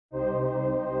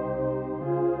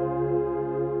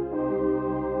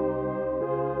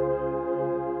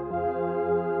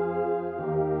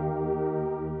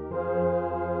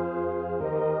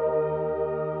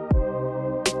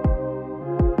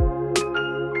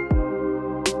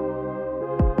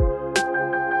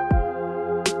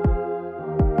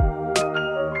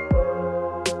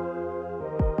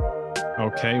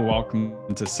Okay, welcome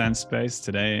to SenseSpace.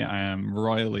 Today, I am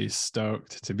royally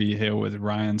stoked to be here with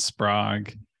Ryan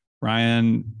Sprague.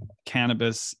 Ryan,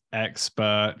 cannabis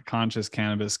expert, conscious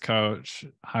cannabis coach,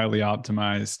 highly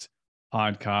optimized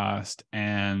podcast,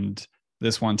 and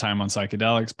this One Time on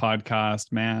Psychedelics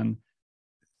podcast. Man,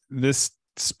 this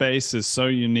space is so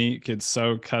unique. It's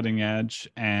so cutting edge.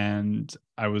 And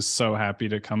I was so happy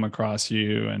to come across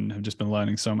you and have just been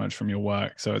learning so much from your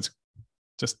work. So it's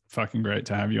just fucking great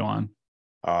to have you on.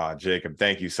 Jacob,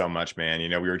 thank you so much, man. You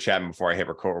know, we were chatting before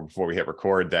we hit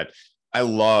record that I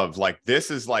love, like,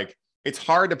 this is like, it's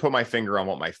hard to put my finger on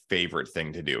what my favorite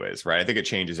thing to do is, right? I think it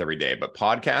changes every day, but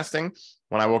podcasting,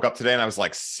 when I woke up today and I was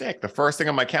like, sick, the first thing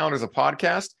on my calendar is a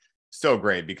podcast. So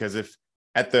great, because if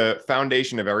at the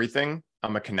foundation of everything,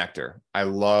 I'm a connector. I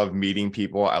love meeting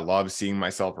people. I love seeing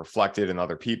myself reflected in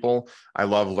other people. I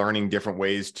love learning different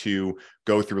ways to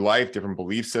go through life, different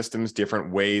belief systems,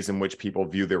 different ways in which people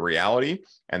view their reality.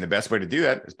 And the best way to do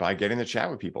that is by getting to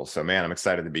chat with people. So, man, I'm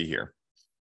excited to be here.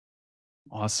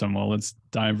 Awesome. Well, let's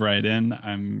dive right in.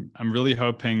 I'm really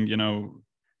hoping, you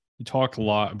talk a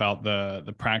lot about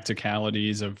the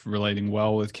practicalities of relating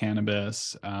well with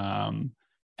cannabis,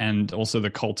 and also the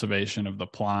cultivation of the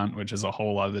plant, which is a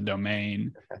whole other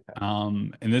domain.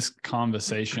 In this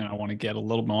conversation, I want to get a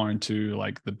little more into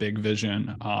like the big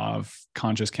vision of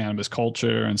conscious cannabis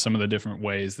culture and some of the different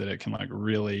ways that it can like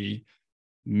really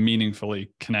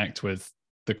meaningfully connect with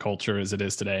the culture as it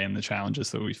is today and the challenges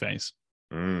that we face.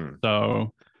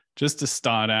 So just to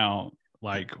start out,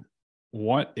 like,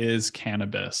 what is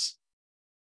cannabis?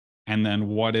 And then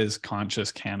what is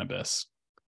conscious cannabis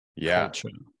culture?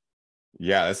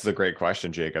 Yeah, this is a great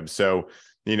question, Jacob. So,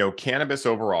 cannabis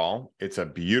overall, it's a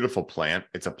beautiful plant.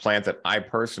 It's a plant that I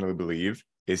personally believe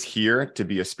is here to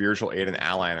be a spiritual aid and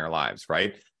ally in our lives,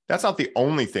 right? That's not the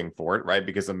only thing for it, right?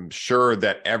 Because I'm sure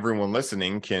that everyone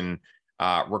listening can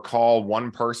recall one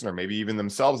person or maybe even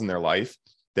themselves in their life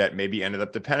that maybe ended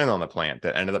up dependent on the plant,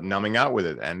 that ended up numbing out with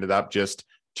it, ended up just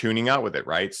tuning out with it,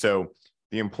 right? So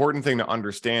the important thing to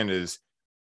understand is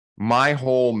my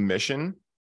whole mission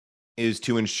is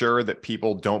to ensure that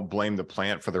people don't blame the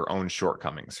plant for their own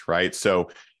shortcomings, right?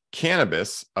 So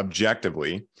cannabis,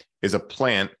 objectively, is a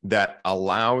plant that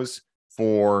allows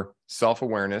for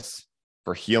self-awareness,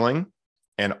 for healing,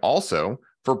 and also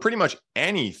for pretty much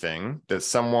anything that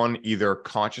someone either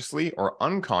consciously or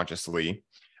unconsciously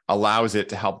allows it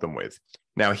to help them with.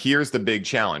 Now, here's the big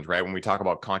challenge, right? When we talk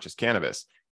about conscious cannabis,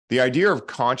 the idea of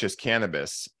conscious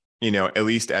cannabis, at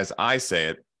least as I say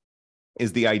it,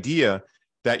 is the idea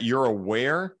that you're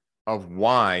aware of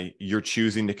why you're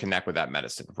choosing to connect with that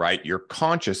medicine, right? You're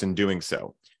conscious in doing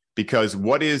so. Because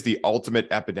what is the ultimate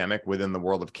epidemic within the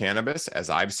world of cannabis,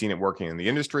 as I've seen it working in the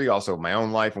industry, also in my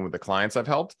own life and with the clients I've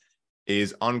helped,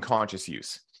 is unconscious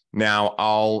use. Now,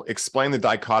 I'll explain the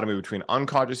dichotomy between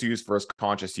unconscious use versus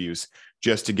conscious use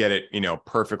just to get it,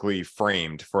 perfectly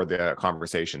framed for the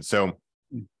conversation. So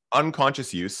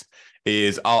unconscious use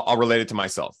is, I'll relate it to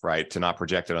myself, right? To not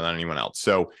project it on anyone else.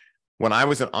 So when I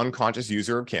was an unconscious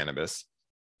user of cannabis,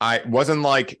 I wasn't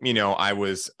like, I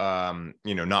was,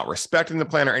 not respecting the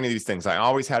plant or any of these things. I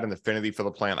always had an affinity for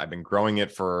the plant. I've been growing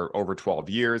it for over 12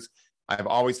 years. I've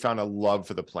always found a love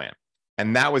for the plant.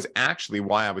 And that was actually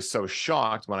why I was so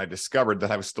shocked when I discovered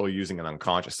that I was still using it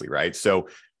unconsciously, right? So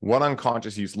what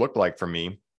unconscious use looked like for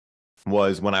me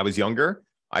was when I was younger,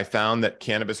 I found that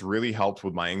cannabis really helped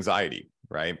with my anxiety,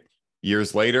 right?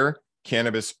 Years later,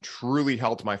 cannabis truly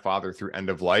helped my father through end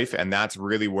of life. And that's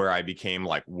really where I became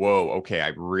like, whoa, okay,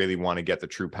 I really want to get the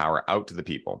true power out to the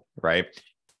people, right?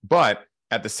 But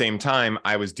at the same time,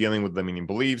 I was dealing with limiting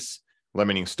beliefs,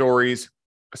 limiting stories,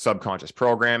 subconscious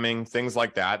programming, things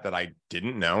like that I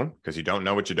didn't know, because you don't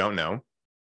know what you don't know.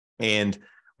 And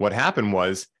what happened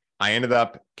was I ended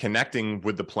up connecting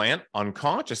with the plant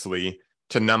unconsciously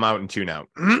to numb out and tune out.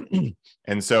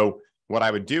 And so what I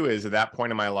would do is at that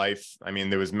point in my life, I mean,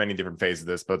 there was many different phases of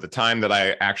this, but the time that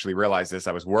I actually realized this,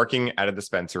 I was working at a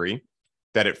dispensary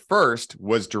that at first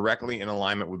was directly in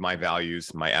alignment with my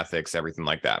values, my ethics, everything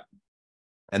like that.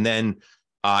 And then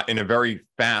in a very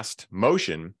fast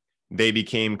motion, they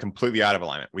became completely out of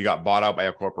alignment. We got bought out by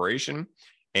a corporation,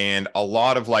 and a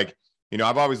lot of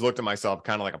I've always looked at myself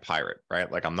kind of like a pirate,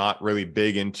 right? Like, I'm not really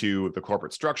big into the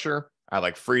corporate structure. I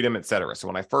like freedom, et cetera. So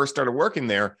when I first started working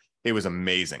there, it was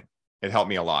amazing. It helped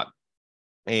me a lot.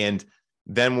 And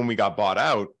then when we got bought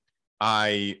out,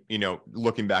 I,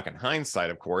 looking back in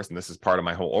hindsight, of course, and this is part of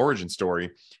my whole origin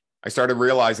story, I started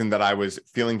realizing that I was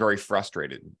feeling very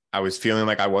frustrated. I was feeling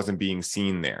like I wasn't being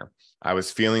seen there. I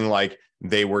was feeling like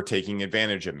they were taking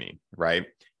advantage of me, right?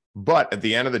 But at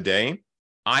the end of the day,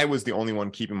 I was the only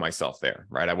one keeping myself there,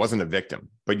 right? I wasn't a victim,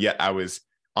 but yet I was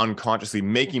unconsciously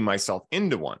making myself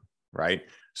into one, right?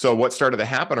 So what started to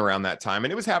happen around that time,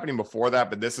 and it was happening before that,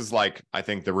 but this is like, I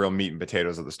think, the real meat and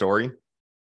potatoes of the story.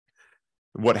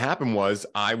 What happened was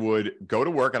I would go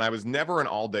to work, and I was never an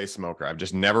all-day smoker. I've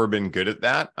just never been good at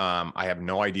that. I have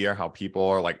no idea how people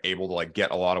are like able to like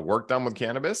get a lot of work done with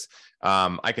cannabis.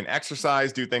 I can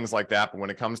exercise, do things like that, but when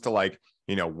it comes to like,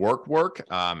 work,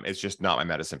 it's just not my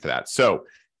medicine for that. So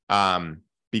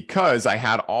because I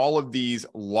had all of these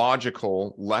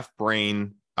logical left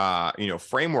brain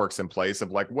frameworks in place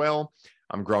of like, well,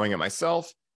 I'm growing it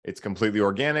myself. It's completely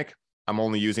organic. I'm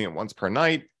only using it once per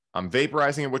night. I'm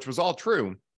vaporizing it, which was all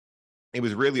true. It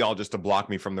was really all just to block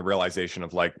me from the realization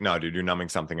of like, no, dude, you're numbing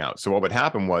something out. So what would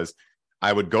happen was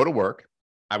I would go to work.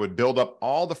 I would build up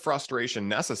all the frustration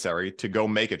necessary to go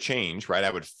make a change, right?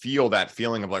 I would feel that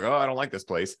feeling of like, oh, I don't like this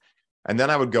place. And then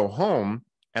I would go home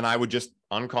and I would just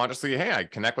unconsciously, hey, I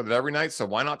connect with it every night, so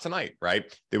why not tonight,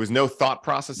 right? There was no thought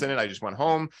process in it. I just went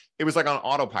home. It was like on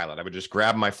autopilot. I would just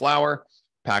grab my flower,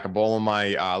 pack a bowl of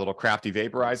my little crafty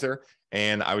vaporizer,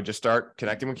 and I would just start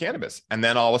connecting with cannabis. And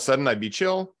then all of a sudden I'd be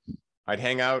chill. I'd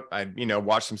hang out. I'd,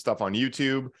 watch some stuff on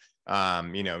YouTube,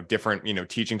 different,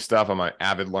 teaching stuff. I'm an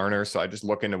avid learner. So I just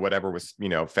look into whatever was,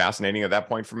 fascinating at that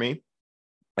point for me.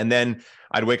 And then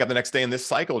I'd wake up the next day and this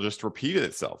cycle just repeated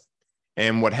itself.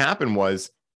 And what happened was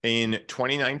in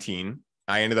 2019,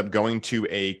 I ended up going to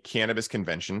a cannabis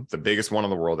convention, the biggest one in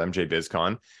the world, MJ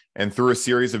BizCon. And through a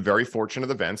series of very fortunate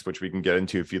events, which we can get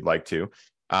into if you'd like to,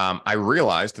 I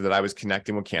realized that I was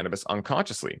connecting with cannabis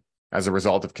unconsciously as a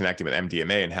result of connecting with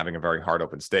MDMA and having a very hard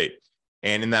open state.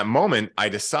 And in that moment, I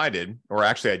decided, or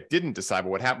actually I didn't decide,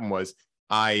 but what happened was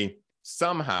I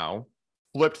somehow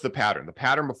flipped the pattern. The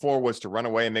pattern before was to run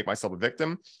away and make myself a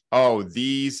victim. Oh,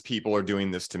 these people are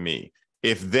doing this to me.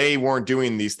 If they weren't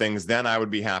doing these things, then I would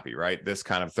be happy, right? This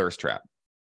kind of thirst trap.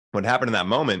 What happened in that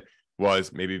moment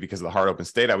was, maybe because of the hard open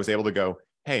state, I was able to go,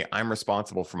 hey, I'm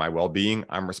responsible for my well-being.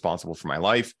 I'm responsible for my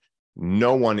life.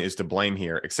 No one is to blame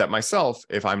here except myself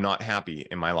if I'm not happy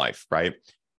in my life, right?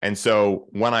 And so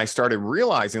when I started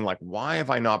realizing, like, why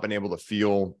have I not been able to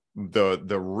feel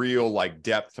the real like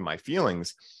depth to my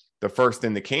feelings? The first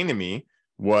thing that came to me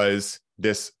was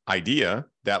this idea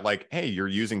that like, hey, you're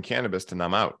using cannabis to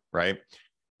numb out, right?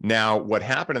 Now, what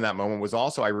happened in that moment was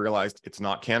also I realized it's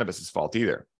not cannabis's fault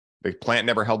either. The plant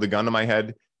never held the gun to my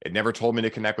head. It never told me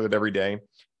to connect with it every day.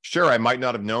 Sure, I might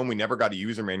not have known. We never got a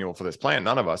user manual for this plant,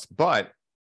 none of us. But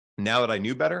now that I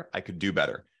knew better, I could do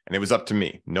better. And it was up to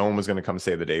me. No one was going to come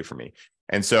save the day for me.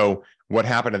 And so what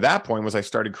happened at that point was I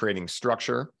started creating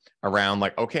structure around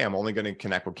like, okay, I'm only going to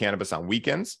connect with cannabis on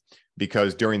weekends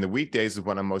because during the weekdays is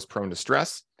when I'm most prone to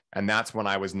stress. And that's when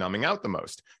I was numbing out the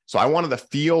most. So I wanted to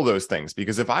feel those things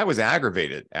because if I was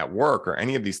aggravated at work or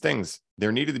any of these things,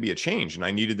 there needed to be a change. And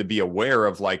I needed to be aware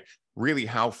of like really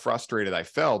how frustrated I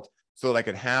felt so that I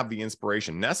could have the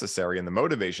inspiration necessary and the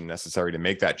motivation necessary to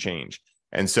make that change.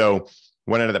 And so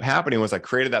what ended up happening was I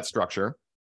created that structure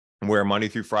where Monday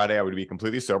through Friday, I would be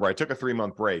completely sober. I took a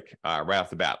 3-month break right off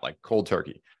the bat, like cold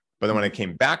turkey. But then when I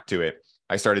came back to it,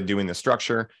 I started doing the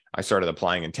structure. I started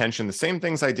applying intention, the same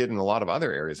things I did in a lot of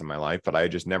other areas of my life, but I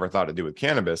just never thought to do with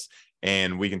cannabis.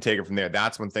 And we can take it from there.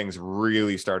 That's when things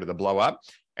really started to blow up.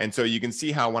 And so you can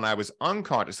see how when I was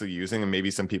unconsciously using, and maybe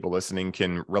some people listening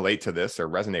can relate to this or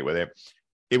resonate with it,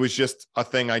 it was just a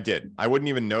thing I did. I wouldn't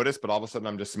even notice, but all of a sudden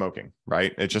I'm just smoking,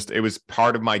 right? It was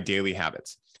part of my daily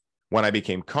habits. When I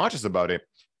became conscious about it,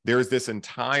 there's this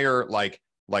entire like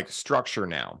structure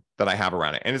now that I have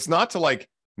around it. And it's not to like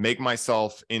make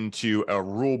myself into a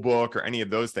rule book or any of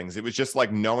those things. It was just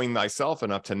like knowing myself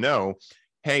enough to know,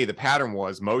 hey, the pattern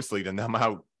was mostly to numb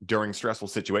out during stressful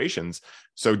situations.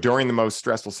 So during the most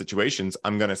stressful situations,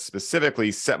 I'm going to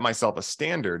specifically set myself a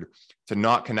standard to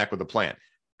not connect with the plant.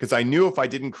 Because I knew if I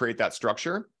didn't create that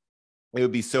structure, it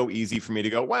would be so easy for me to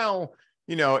go, well,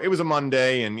 it was a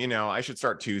Monday and, I should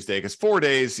start Tuesday because 4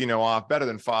 days, off better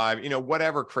than 5,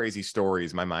 whatever crazy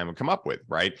stories my mind would come up with,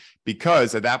 right?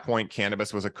 Because at that point,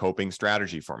 cannabis was a coping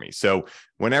strategy for me. So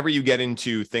whenever you get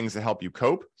into things that help you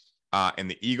cope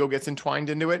and the ego gets entwined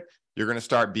into it, you're going to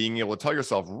start being able to tell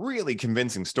yourself really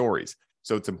convincing stories.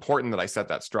 So it's important that I set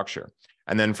that structure.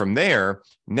 And then from there,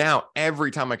 now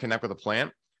every time I connect with a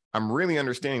plant, I'm really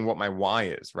understanding what my why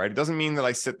is, right? It doesn't mean that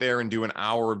I sit there and do an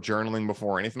hour of journaling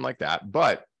before or anything like that,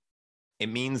 but it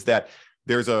means that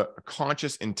there's a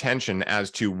conscious intention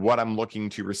as to what I'm looking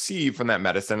to receive from that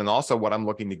medicine and also what I'm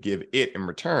looking to give it in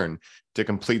return to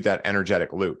complete that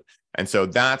energetic loop. And so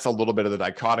that's a little bit of the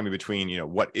dichotomy between,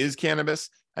 what is cannabis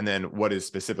and then what is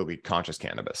specifically conscious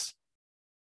cannabis.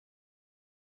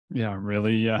 Yeah,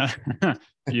 really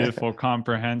beautiful,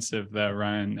 comprehensive there,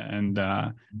 Ryan.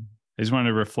 And just wanted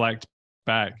to reflect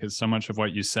back, because so much of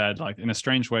what you said, like in a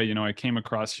strange way, I came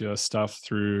across your stuff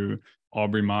through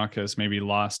Aubrey Marcus maybe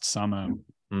last summer.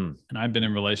 And I've been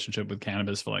in relationship with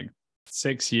cannabis for like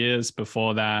 6 years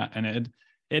before that. And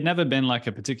it never been like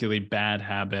a particularly bad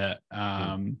habit.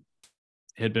 It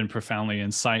had been profoundly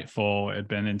insightful. It had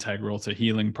been integral to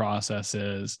healing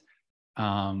processes.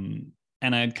 And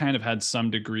I had kind of had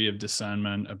some degree of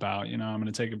discernment about, I'm going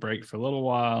to take a break for a little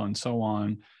while and so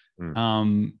on.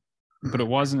 But it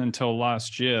wasn't until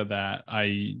last year that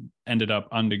I ended up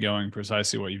undergoing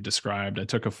precisely what you've described. I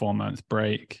took a 4-month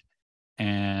break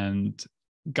and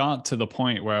got to the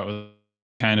point where it was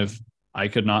kind of, I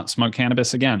could not smoke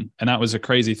cannabis again. And that was a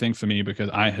crazy thing for me,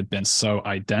 because I had been so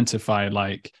identified.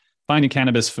 Like finding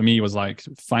cannabis for me was like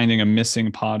finding a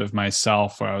missing part of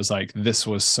myself, where I was like, this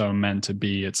was so meant to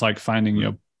be. It's like finding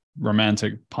your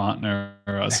romantic partner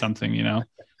or something, Yeah.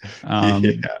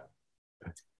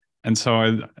 And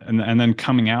so, and then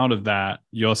coming out of that,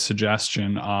 your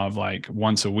suggestion of like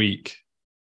once a week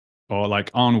or like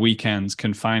on weekends,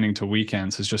 confining to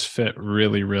weekends, has just fit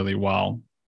really, really well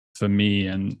for me.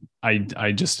 And I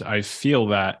feel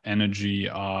that energy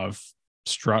of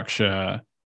structure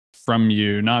from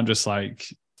you, not just like,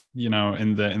 in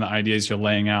the ideas you're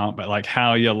laying out, but like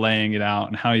how you're laying it out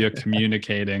and how you're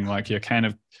communicating, like you're kind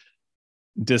of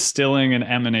distilling and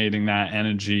emanating that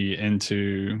energy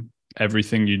into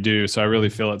everything you do. So I really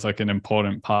feel it's like an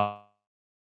important part.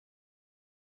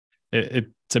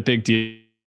 It's a big deal.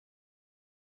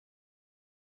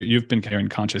 You've been carrying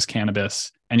conscious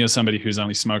cannabis, and you're somebody who's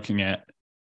only smoking it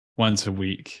once a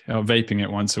week, or vaping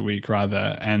it once a week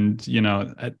rather. And,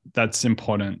 that's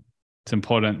important. It's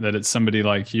important that it's somebody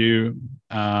like you,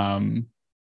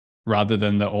 rather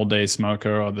than the all day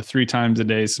smoker or the 3 times a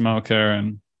day smoker.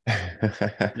 And,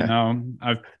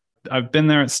 I've been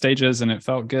there at stages, and it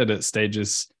felt good at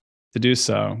stages to do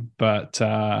so. But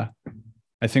I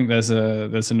think there's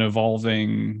an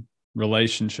evolving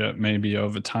relationship maybe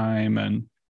over time,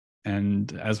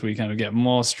 and as we kind of get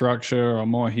more structure or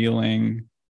more healing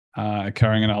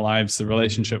occurring in our lives, the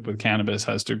relationship with cannabis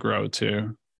has to grow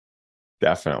too.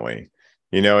 Definitely.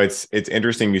 It's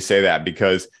interesting you say that,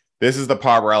 because this is the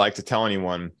part where I like to tell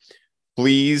anyone,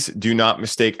 please do not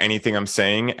mistake anything I'm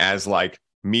saying as like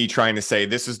me trying to say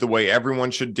this is the way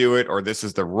everyone should do it, or this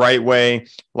is the right way.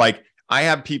 Like I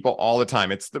have people all the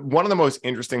time. It's one of the most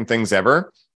interesting things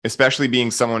ever, especially being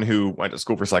someone who went to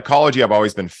school for psychology. I've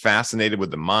always been fascinated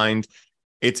with the mind.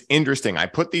 It's interesting. I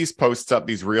put these posts up,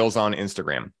 these reels on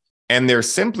Instagram, and they're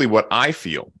simply what I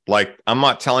feel. Like I'm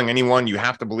not telling anyone you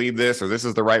have to believe this or this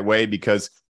is the right way,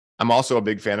 because I'm also a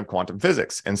big fan of quantum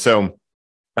physics. And so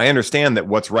I understand that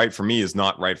what's right for me is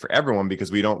not right for everyone,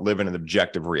 because we don't live in an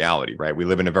objective reality, right? We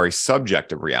live in a very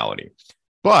subjective reality.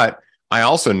 But I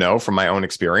also know from my own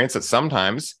experience that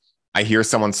sometimes I hear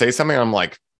someone say something and I'm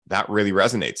like, that really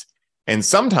resonates. And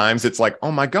sometimes it's like,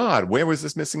 oh my God, where was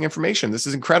this missing information? This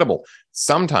is incredible.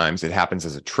 Sometimes it happens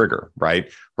as a trigger, right?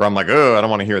 Where I'm like, oh, I don't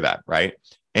want to hear that, right?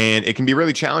 And it can be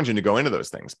really challenging to go into those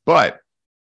things. But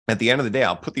at the end of the day,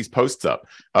 I'll put these posts up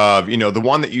of, the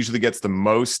one that usually gets the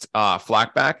most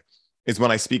flack back is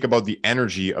when I speak about the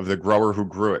energy of the grower who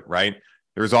grew it, right?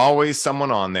 There's always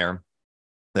someone on there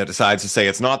that decides to say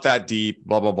it's not that deep,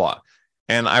 blah, blah, blah.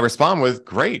 And I respond with,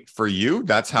 great, for you,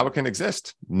 that's how it can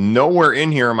exist. Nowhere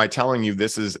in here am I telling you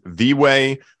this is the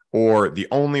way or the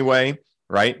only way,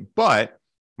 right? But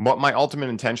what my ultimate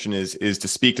intention is to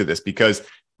speak to this, because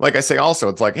like I say also,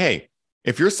 it's like, hey,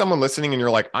 if you're someone listening and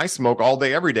you're like, I smoke all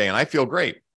day, every day, and I feel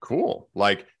great, cool.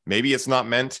 Like maybe you're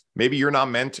not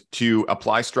meant to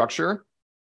apply structure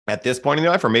at this point in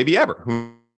your life, or maybe ever,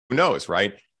 who knows,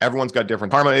 right? Everyone's got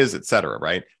different karma is, et cetera,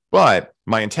 right? But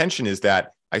my intention is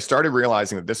that I started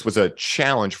realizing that this was a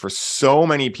challenge for so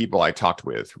many people I talked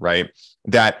with, right?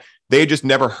 That they just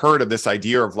never heard of this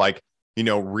idea of like,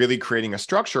 really creating a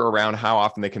structure around how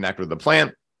often they connect with the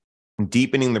plant,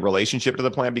 deepening the relationship to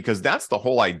the plant, because that's the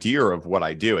whole idea of what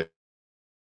I do.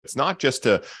 It's not just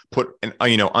to put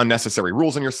unnecessary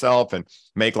rules on yourself and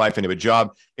make life into a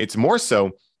job. It's more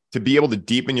so to be able to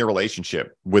deepen your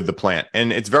relationship with the plant.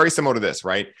 And it's very similar to this,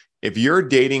 right? If you're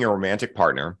dating a romantic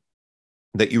partner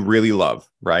that you really love,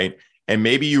 right? And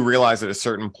maybe you realize at a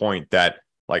certain point that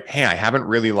like, hey, I haven't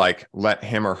really like let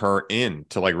him or her in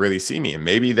to like really see me. And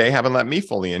maybe they haven't let me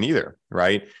fully in either,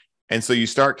 right? And so you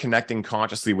start connecting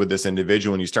consciously with this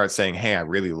individual and you start saying, hey, I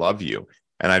really love you.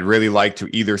 And I'd really like to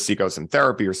either seek out some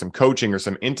therapy or some coaching or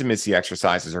some intimacy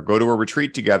exercises or go to a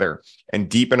retreat together and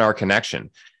deepen our connection.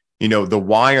 The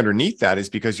why underneath that is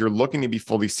because you're looking to be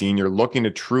fully seen. You're looking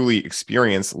to truly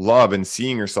experience love and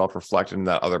seeing yourself reflected in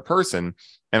that other person.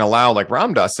 and allow, like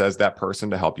Ram Dass says, that person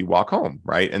to help you walk home,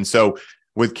 right? And so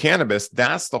with cannabis,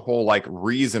 that's the whole like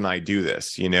reason I do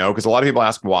this, because a lot of people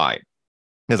ask why.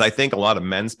 Because I think a lot of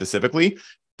men specifically,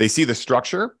 they see the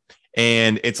structure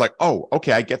and it's like, oh,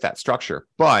 okay, I get that structure.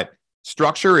 But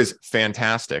structure is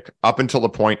fantastic up until the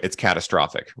point it's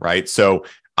catastrophic, right? So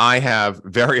I have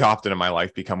very often in my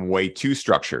life become way too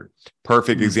structured.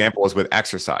 Perfect example is with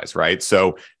exercise, right?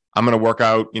 So I'm going to work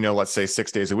out, let's say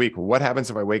 6 days a week. What happens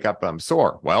if I wake up and I'm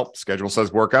sore? Well, schedule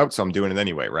says work out, so I'm doing it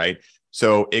anyway, right?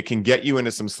 So it can get you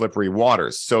into some slippery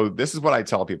waters. So this is what I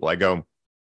tell people. I go,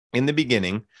 in the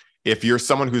beginning, if you're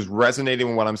someone who's resonating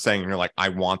with what I'm saying, and you're like, I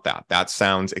want that. That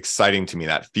sounds exciting to me.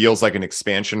 That feels like an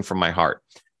expansion from my heart.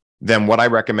 Then what I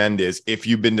recommend is, if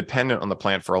you've been dependent on the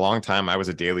plant for a long time, I was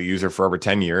a daily user for over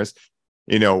 10 years,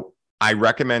 I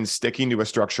recommend sticking to a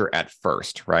structure at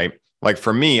first, right? Like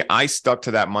for me, I stuck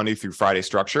to that Monday through Friday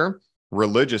structure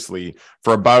religiously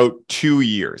for about 2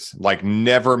 years, like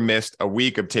never missed a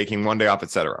week of taking one day off,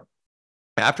 etc.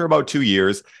 After about 2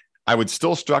 years, I would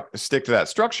still stick to that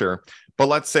structure. But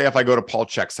let's say if I go to Paul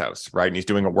Chek's house, right, and he's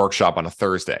doing a workshop on a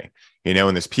Thursday, and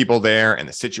there's people there and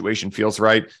the situation feels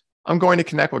right, I'm going to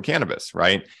connect with cannabis,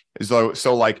 right?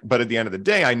 But at the end of the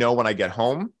day, I know when I get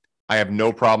home, I have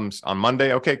no problems on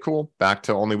Monday. Okay, cool. Back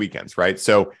to only weekends, right?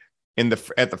 So at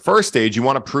the first stage, you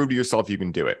want to prove to yourself you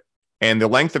can do it. And the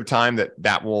length of time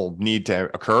that will need to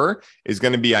occur is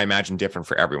going to be, I imagine, different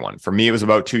for everyone. For me, it was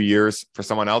about 2 years. For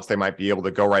someone else, they might be able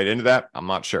to go right into that. I'm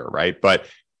not sure, right? But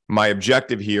my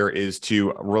objective here is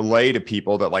to relay to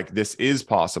people that like this is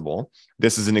possible.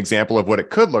 This is an example of what it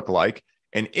could look like.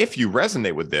 And if you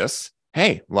resonate with this,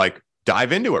 hey, like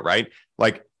dive into it, right?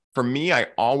 Like for me, I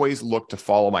always look to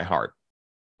follow my heart.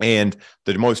 And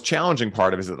the most challenging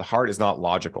part of it is that the heart is not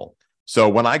logical. So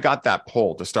when I got that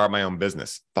pull to start my own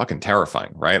business, fucking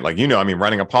terrifying, right? Like,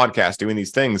 running a podcast, doing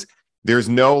these things, there's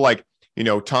no like,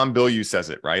 Tom Bilyeu says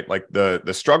it, right? Like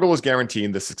the struggle is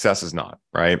guaranteed, the success is not,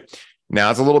 right? Now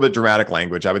it's a little bit dramatic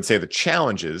language. I would say the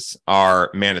challenges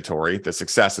are mandatory. The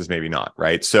success is maybe not,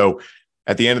 right? So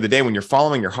at the end of the day, when you're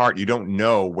following your heart, you don't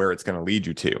know where it's going to lead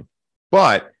you to.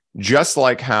 But just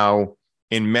like how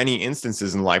in many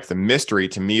instances in life, the mystery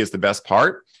to me is the best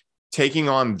part, taking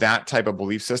on that type of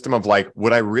belief system of like,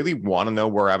 would I really want to know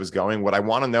where I was going? Would I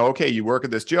want to know, okay, you work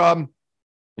at this job,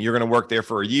 you're going to work there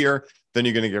for a year, then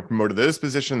you're going to get promoted to this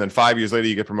position, then 5 years later,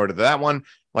 you get promoted to that one.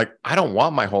 Like, I don't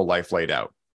want my whole life laid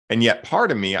out. And yet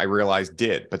part of me, I realized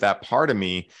did, but that part of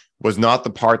me was not the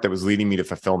part that was leading me to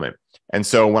fulfillment. And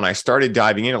so when I started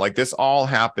diving into like this all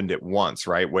happened at once,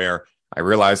 right? Where I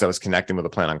realized I was connecting with the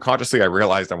plant unconsciously. I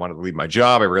realized I wanted to leave my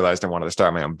job. I realized I wanted to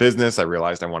start my own business. I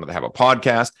realized I wanted to have a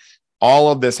podcast.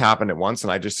 All of this happened at once.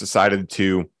 And I just decided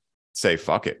to say,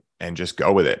 fuck it, and just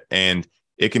go with it. And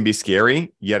it can be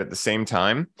scary, yet at the same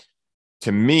time,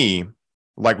 to me,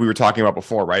 like we were talking about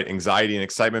before, right? Anxiety and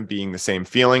excitement being the same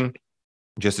feeling,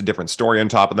 just a different story on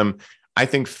top of them. I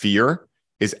think fear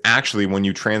is actually, when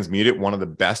you transmute it, one of the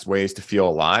best ways to feel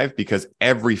alive, because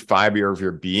every fiber of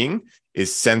your being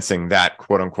is sensing that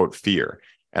quote unquote fear.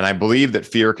 And I believe that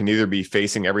fear can either be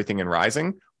facing everything and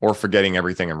rising or forgetting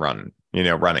everything and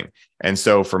running. And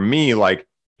so for me, like,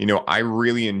 I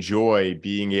really enjoy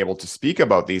being able to speak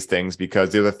about these things because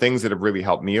they're the things that have really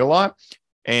helped me a lot.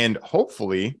 And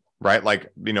hopefully, right,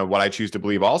 like, what I choose to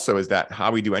believe also is that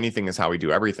how we do anything is how we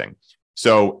do everything.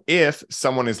 So if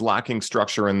someone is lacking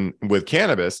structure with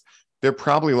cannabis, they're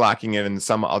probably lacking it in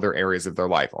some other areas of their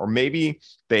life, or maybe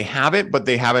they have it, but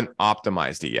they haven't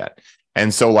optimized it yet.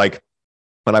 And so like,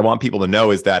 what I want people to know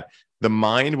is that the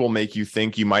mind will make you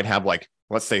think you might have like,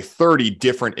 let's say 30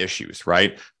 different issues,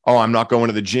 right? Oh, I'm not going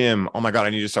to the gym. Oh my God, I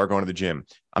need to start going to the gym.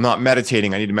 I'm not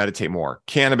meditating. I need to meditate more.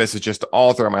 Cannabis is just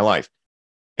all throughout my life.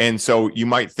 And so you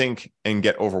might think and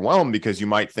get overwhelmed because you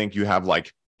might think you have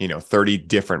like, 30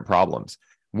 different problems.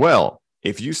 Well,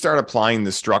 if you start applying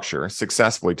the structure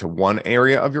successfully to one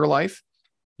area of your life,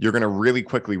 you're going to really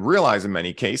quickly realize in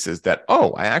many cases that,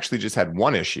 oh, I actually just had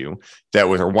one issue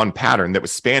or one pattern that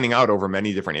was spanning out over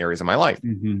many different areas of my life.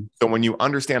 Mm-hmm. So when you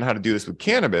understand how to do this with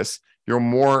cannabis, you're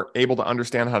more able to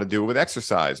understand how to do it with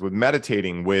exercise, with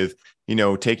meditating, with,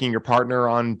 taking your partner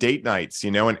on date nights,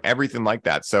 and everything like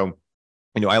that. So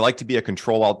I like to be a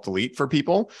Control-Alt-Delete for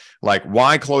people. Like,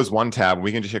 why close one tab?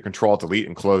 We can just hit Control-Alt-Delete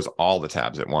and close all the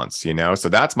tabs at once, So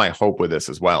that's my hope with this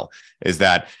as well, is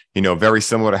that, very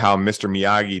similar to how Mr.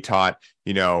 Miyagi taught,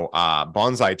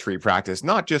 bonsai tree practice,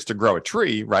 not just to grow a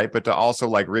tree, right? But to also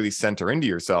like really center into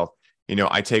yourself.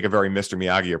 I take a very Mr.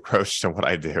 Miyagi approach to what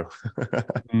I do.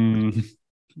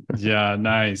 Yeah,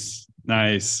 nice.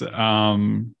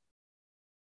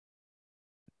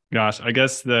 Gosh, I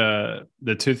guess the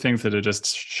two things that are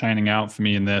just shining out for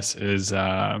me in this is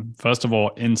first of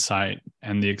all, insight,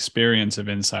 and the experience of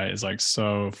insight is like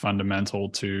so fundamental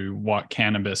to what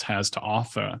cannabis has to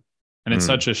offer. And it's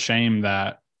such a shame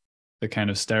that the kind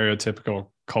of stereotypical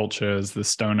cultures, the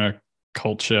stoner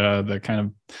culture, the kind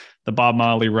of the Bob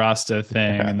Marley Rasta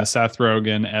thing and the Seth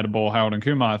Rogen edible Harold and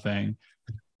Kumar thing,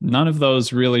 none of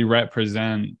those really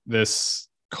represent this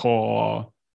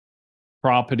core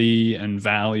property and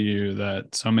value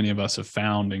that so many of us have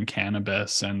found in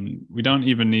cannabis. And we don't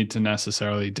even need to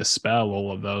necessarily dispel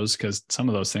all of those, because some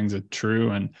of those things are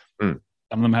true and some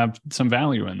of them have some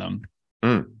value in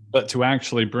them. But to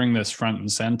actually bring this front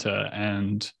and center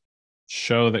and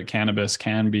show that cannabis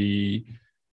can be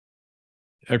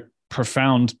a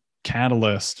profound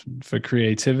catalyst for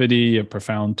creativity, a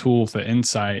profound tool for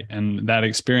insight, and that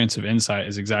experience of insight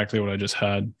is exactly what I just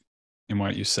heard in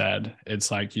what you said.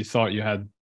 It's like you thought you had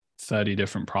 30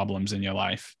 different problems in your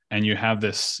life, and you have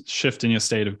this shift in your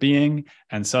state of being,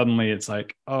 and suddenly it's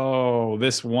like, oh,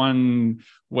 this one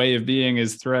way of being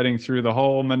is threading through the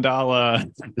whole mandala.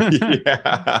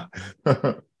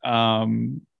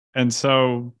 And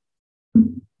so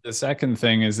the second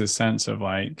thing is this sense of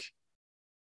like,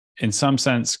 in some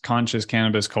sense, conscious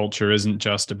cannabis culture isn't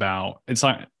just about, it's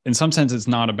like, in some sense, it's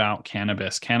not about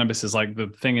cannabis. Cannabis is like the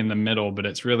thing in the middle, but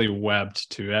it's really webbed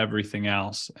to everything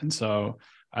else. And so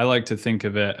I like to think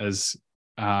of it as,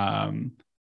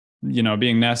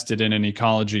 being nested in an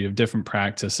ecology of different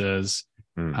practices.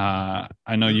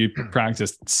 I know you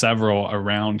practiced several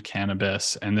around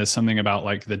cannabis, and there's something about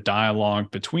like the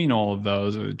dialogue between all of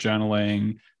those,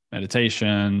 journaling,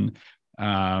 meditation,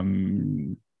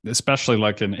 especially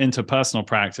like an interpersonal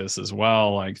practice as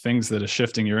well, like things that are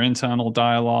shifting your internal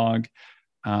dialogue.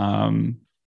 And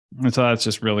so that's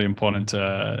just really important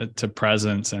to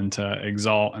presence and to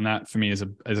exalt. And that for me is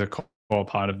a core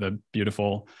part of the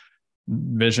beautiful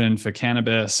vision for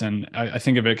cannabis. And I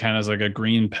think of it kind of as like a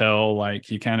green pill.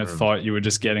 Like you kind of thought you were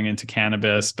just getting into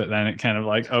cannabis, but then it kind of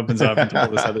like opens up into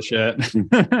all this other shit.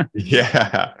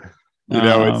 Yeah.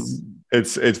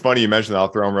 It's funny you mentioned that. I'll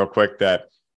throw in real quick that,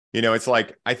 it's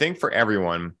like, I think for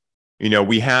everyone,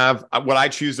 we have what I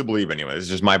choose to believe anyway. This is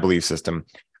just my belief system.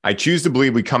 I choose to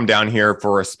believe we come down here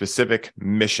for a specific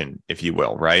mission, if you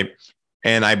will, right?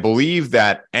 And I believe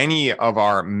that any of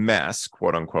our mess,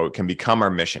 quote unquote, can become our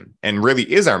mission and really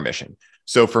is our mission.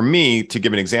 So for me, to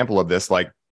give an example of this, like,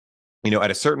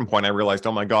 at a certain point, I realized,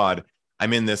 oh my God,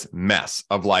 I'm in this mess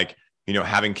of like,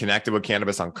 having connected with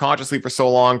cannabis unconsciously for so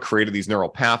long, created these neural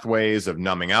pathways of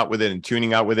numbing out with it and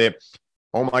tuning out with it.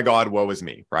 Oh my God, woe is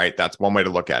me, right? That's one way to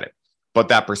look at it. But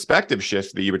that perspective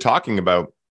shift that you were talking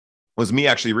about was me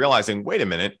actually realizing, wait a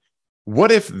minute,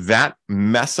 what if that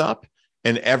mess up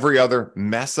and every other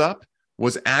mess up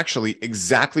was actually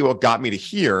exactly what got me to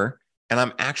here, and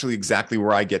I'm actually exactly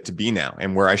where I get to be now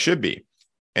and where I should be.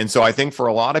 And so I think for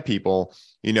a lot of people,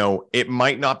 it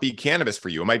might not be cannabis for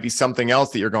you. It might be something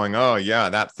else that you're going, oh yeah,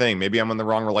 that thing. Maybe I'm in the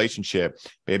wrong relationship.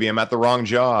 Maybe I'm at the wrong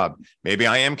job. Maybe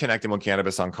I am connecting with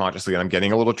cannabis unconsciously and I'm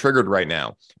getting a little triggered right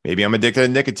now. Maybe I'm addicted to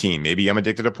nicotine. Maybe I'm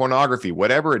addicted to pornography.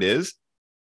 Whatever it is,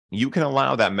 you can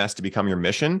allow that mess to become your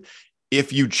mission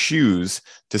if you choose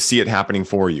to see it happening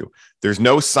for you. There's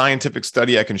no scientific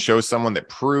study I can show someone that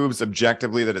proves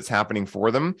objectively that it's happening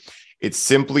for them. It's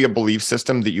simply a belief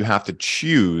system that you have to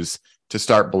choose to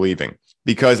start believing.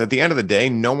 Because at the end of the day,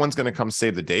 no one's going to come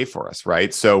save the day for us,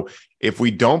 right? So if we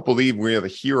don't believe we are the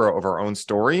hero of our own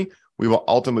story, we will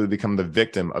ultimately become the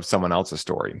victim of someone else's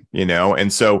story,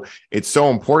 And so it's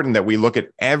so important that we look at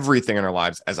everything in our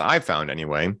lives, as I found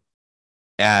anyway,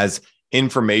 as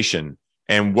information.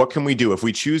 And what can we do if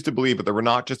we choose to believe that we're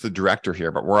not just the director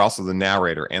here, but we're also the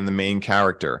narrator and the main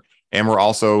character, and we're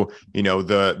also,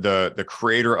 the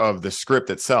creator of the script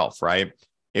itself, right?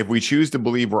 If we choose to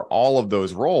believe we're all of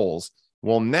those roles,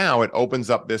 well, now it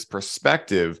opens up this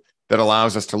perspective that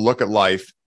allows us to look at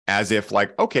life as if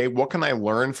like, okay, what can I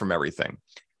learn from everything?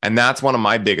 And that's one of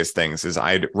my biggest things is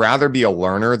I'd rather be a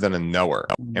learner than a knower.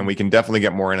 And we can definitely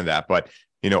get more into that. But,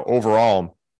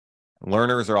 overall,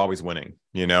 learners are always winning,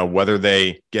 whether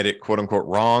they get it, quote unquote,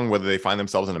 wrong, whether they find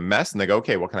themselves in a mess and they go,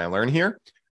 okay, what can I learn here?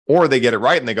 Or they get it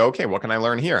right and they go, okay, what can I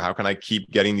learn here? How can I keep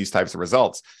getting these types of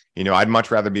results? I'd much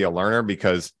rather be a learner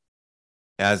because,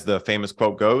 as the famous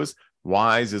quote goes,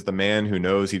 wise is the man who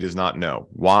knows he does not know.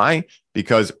 Why?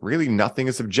 Because really nothing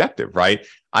is objective, right?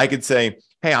 I could say,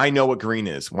 hey, I know what green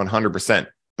is 100%.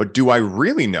 But do I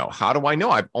really know? How do I know?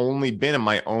 I've only been in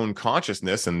my own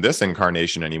consciousness in this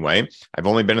incarnation anyway. I've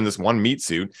only been in this one meat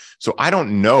suit. So I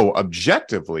don't know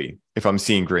objectively if I'm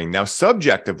seeing green. Now,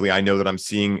 subjectively, I know that I'm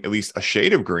seeing at least a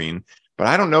shade of green, but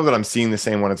I don't know that I'm seeing the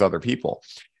same one as other people.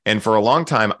 And for a long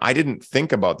time, I didn't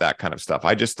think about that kind of stuff.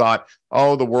 I just thought,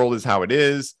 oh, the world is how it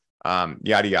is,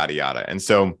 yada, yada, yada. And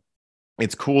so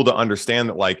it's cool to understand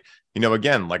that, like,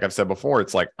 again, like I've said before,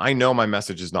 it's like, I know my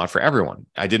message is not for everyone.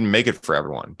 I didn't make it for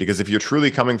everyone, because if you're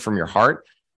truly coming from your heart,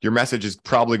 your message is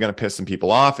probably going to piss some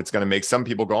people off. It's going to make some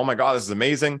people go, oh my God, this is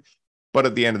amazing. But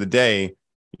at the end of the day,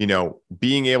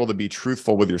 being able to be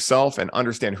truthful with yourself and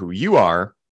understand who you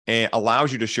are, and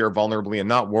allows you to share vulnerably and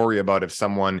not worry about if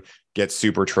someone gets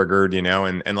super triggered,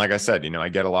 and like I said, I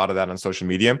get a lot of that on social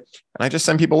media, and I just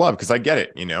send people love because I get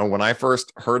it. When I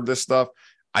first heard this stuff,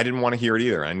 I didn't want to hear it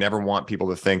either. I never want people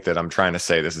to think that I'm trying to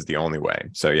say this is the only way.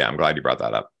 So yeah, I'm glad you brought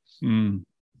that up.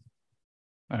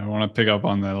 I want to pick up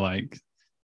on the, like,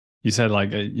 you said,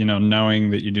 like,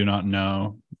 knowing that you do not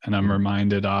know. And I'm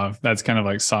reminded of, that's kind of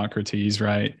like Socrates,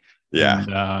 right?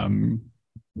 Yeah. And,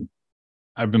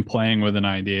 I've been playing with an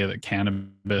idea that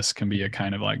cannabis can be a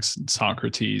kind of like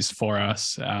Socrates for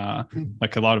us.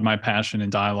 Like, a lot of my passion in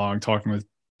dialogue, talking with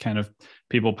kind of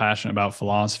people passionate about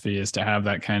philosophy, is to have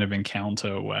that kind of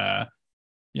encounter where,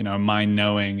 my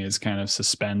knowing is kind of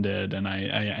suspended, and I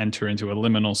enter into a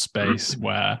liminal space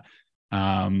where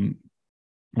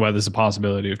there's a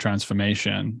possibility of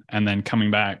transformation. And then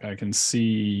coming back, I can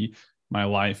see my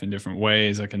life in different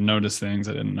ways. I can notice things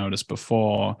I didn't notice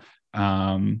before.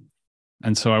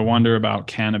 And so I wonder about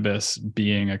cannabis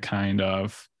being a kind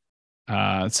of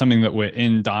something that we're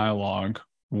in dialogue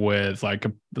with. Like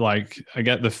I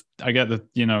get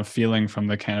the feeling from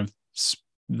the kind of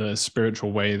the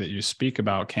spiritual way that you speak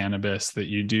about cannabis, that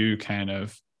you do kind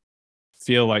of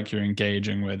feel like you're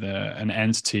engaging with an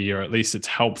entity, or at least it's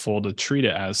helpful to treat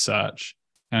it as such.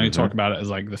 And you talk about it as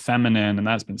like the feminine, and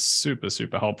that's been super,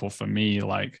 super helpful for me,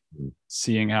 like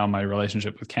seeing how my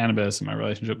relationship with cannabis and my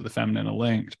relationship with the feminine are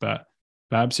linked. But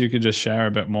perhaps you could just share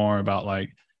a bit more about, like,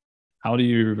 how do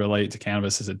you relate to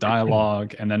cannabis as a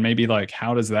dialogue? And then maybe, like,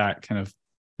 how does that kind of,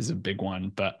 is a big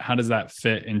one, but how does that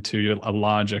fit into a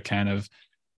larger kind of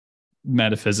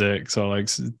metaphysics or like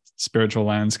spiritual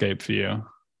landscape for you?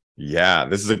 Yeah,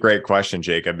 this is a great question,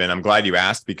 Jacob. And I'm glad you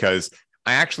asked, because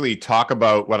I actually talk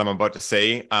about what I'm about to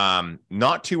say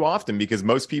not too often, because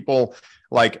most people,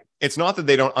 like, it's not that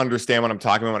they don't understand what I'm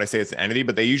talking about when I say it's an entity,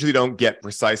 but they usually don't get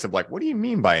precise of, like, what do you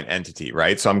mean by an entity,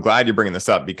 right? So I'm glad you're bringing this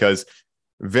up, because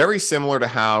very similar to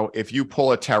how if you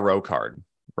pull a tarot card,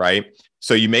 right?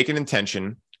 So you make an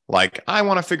intention, like, I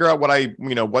want to figure out what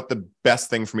the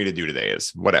best thing for me to do today is,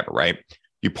 whatever, right?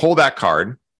 You pull that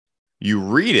card, you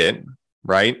read it,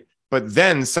 right? But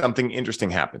then something interesting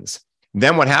happens.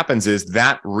 Then what happens is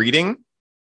that reading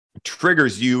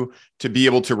triggers you to be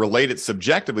able to relate it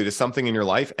subjectively to something in your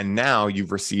life. And now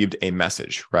you've received a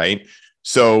message, right?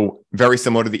 So very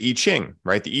similar to the I Ching,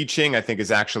 right? The I Ching, I think,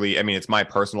 is actually, it's my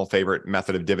personal favorite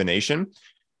method of divination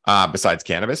besides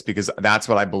cannabis, because that's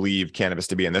what I believe cannabis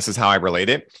to be. And this is how I relate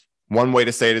it. One way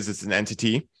to say it is it's an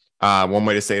entity. One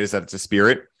way to say it is that it's a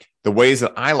spirit. The ways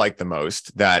that I like the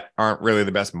most, that aren't really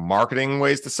the best marketing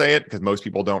ways to say it, because most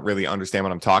people don't really understand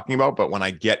what I'm talking about. But when I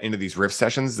get into these riff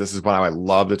sessions, this is why I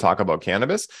love to talk about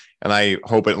cannabis. And I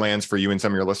hope it lands for you and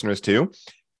some of your listeners too.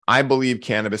 I believe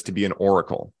cannabis to be an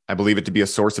oracle. I believe it to be a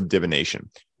source of divination,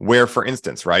 where, for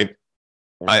instance, right,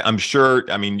 I'm sure,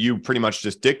 you pretty much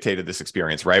just dictated this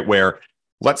experience, right? Where,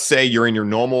 let's say you're in your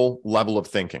normal level of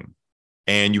thinking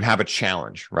and you have a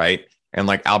challenge, right? And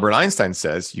like Albert Einstein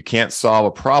says, you can't solve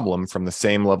a problem from the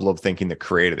same level of thinking that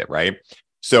created it, right?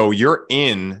 So you're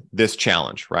in this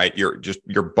challenge, right?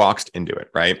 You're boxed into it,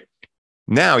 right?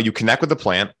 Now you connect with the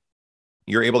plant,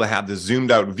 you're able to have the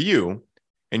zoomed out view,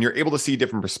 and you're able to see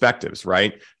different perspectives,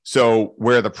 right? So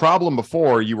where the problem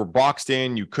before, you were boxed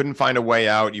in, you couldn't find a way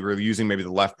out, you were using maybe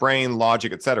the left brain,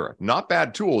 logic, etc. Not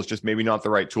bad tools, just maybe not the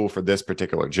right tool for this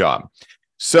particular job.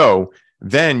 So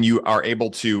then you are able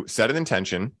to set an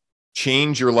intention,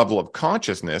 change your level of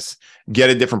consciousness, get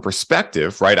a different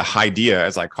perspective, right? A idea,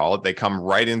 as I call it. They come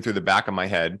right in through the back of my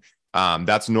head.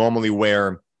 That's normally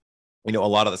where, a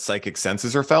lot of the psychic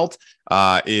senses are felt,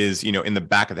 is, in the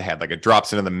back of the head. Like, it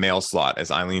drops into the male slot,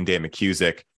 as Eileen Day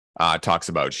McCusick talks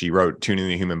about. She wrote Tuning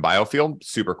the Human Biofield,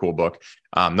 super cool book.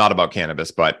 Not about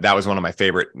cannabis, but that was one of my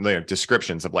favorite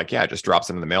descriptions of, like, yeah, it just drops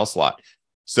into the male slot.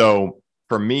 So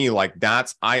for me, like,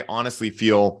 I honestly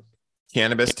feel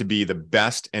cannabis to be the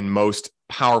best and most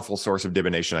powerful source of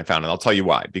divination I found. And I'll tell you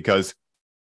why. Because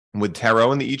with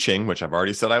tarot and the I Ching, which I've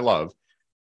already said I love,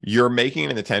 you're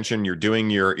making an intention, you're doing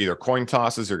your either coin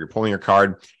tosses or you're pulling your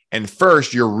card. And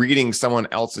first, you're reading someone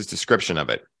else's description of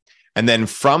it. And then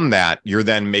from that, you're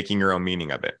then making your own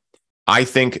meaning of it. I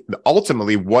think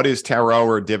ultimately, what is tarot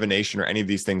or divination or any of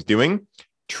these things doing?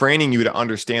 Training you to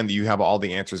understand that you have all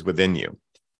the answers within you.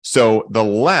 So the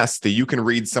less that you can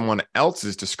read someone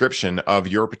else's description of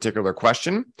your particular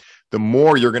question, the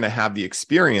more you're going to have the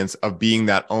experience of being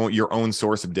your own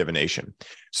source of divination.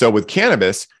 So with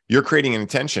cannabis, you're creating an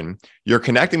intention, you're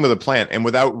connecting with a plant, and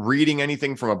without reading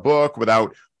anything from a book,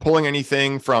 without pulling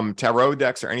anything from tarot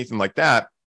decks or anything like that,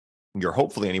 you're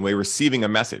hopefully anyway receiving a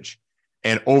message.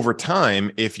 And over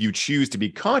time, if you choose to be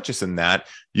conscious in that,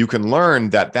 you can learn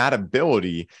that that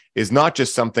ability is not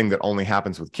just something that only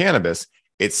happens with cannabis.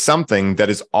 It's something that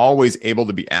is always able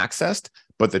to be accessed.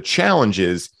 But the challenge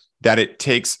is that it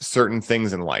takes certain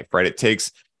things in life, right? It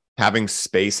takes having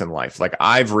space in life. Like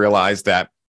I've realized that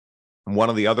one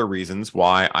of the other reasons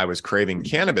why I was craving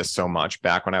cannabis so much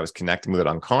back when I was connecting with it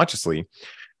unconsciously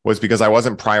was because I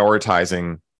wasn't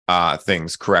prioritizing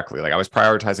things correctly. Like I was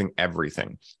prioritizing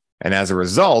everything. And as a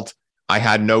result, I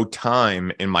had no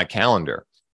time in my calendar.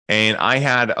 And I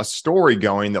had a story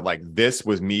going that like this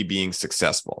was me being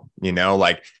successful,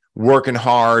 like working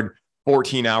hard,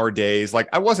 14-hour days. Like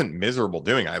I wasn't miserable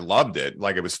doing it. I loved it.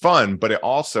 Like it was fun. But it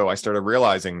also, I started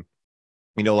realizing,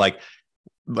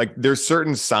 like there's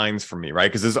certain signs for me,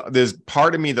 right? Because there's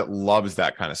part of me that loves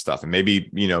that kind of stuff. And maybe,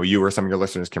 you or some of your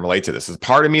listeners can relate to this. There's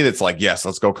part of me that's like, yes,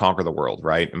 let's go conquer the world,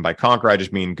 right? And by conquer, I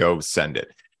just mean go send it.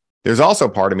 There's also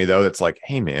part of me though that's like,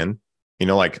 hey man,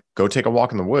 like go take a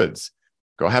walk in the woods,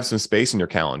 go have some space in your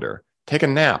calendar, take a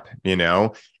nap,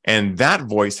 and that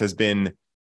voice has been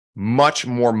much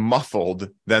more muffled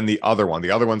than the other one. The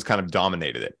other one's kind of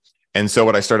dominated it. And so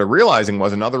what I started realizing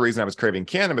was another reason I was craving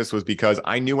cannabis was because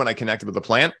I knew when I connected with the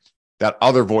plant, that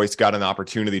other voice got an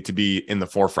opportunity to be in the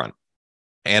forefront.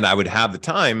 And I would have the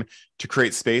time to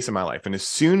create space in my life. And as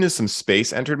soon as some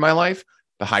space entered my life,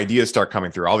 the ideas start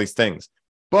coming through, all these things.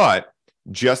 But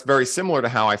just very similar to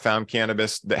how I found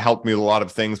cannabis that helped me with a lot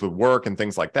of things with work and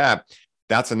things like that.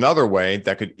 That's another way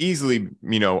that could easily,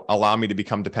 allow me to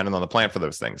become dependent on the plant for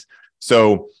those things.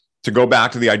 So to go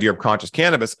back to the idea of conscious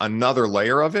cannabis, another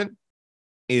layer of it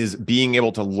is being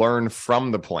able to learn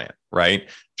from the plant, right?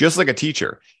 Just like a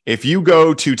teacher. If you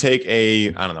go to take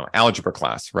algebra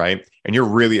class, right? And you're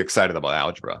really excited about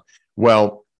algebra,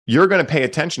 well, you're going to pay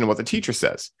attention to what the teacher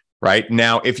says, right?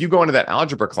 Now, if you go into that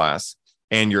algebra class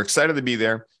and you're excited to be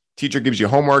there, teacher gives you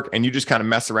homework and you just kind of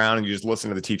mess around and you just listen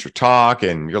to the teacher talk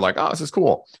and you're like, oh, this is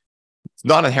cool. It's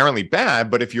not inherently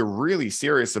bad, but if you're really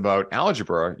serious about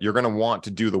algebra, you're going to want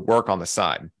to do the work on the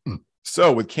side.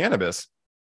 So with cannabis,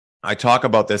 I talk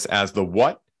about this as the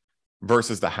what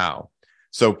versus the how.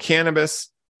 So cannabis,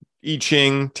 I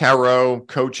Ching, tarot,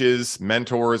 coaches,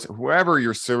 mentors, whoever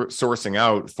you're sourcing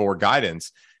out for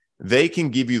guidance, they can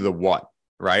give you the what,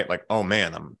 right? Like, oh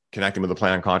man, I'm connecting with the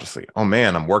plant unconsciously. Oh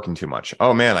man, I'm working too much.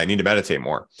 Oh man, I need to meditate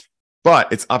more.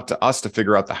 But it's up to us to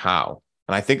figure out the how.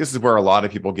 And I think this is where a lot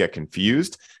of people get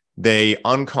confused. They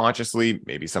unconsciously,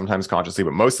 maybe sometimes consciously,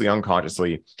 but mostly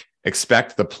unconsciously,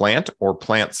 expect the plant or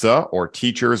plants or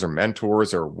teachers or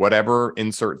mentors or whatever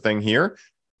insert thing here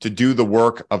to do the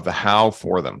work of the how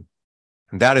for them.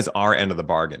 And that is our end of the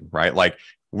bargain, right? Like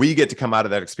we get to come out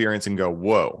of that experience and go,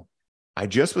 whoa, I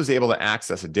just was able to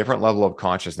access a different level of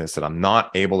consciousness that I'm not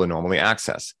able to normally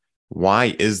access.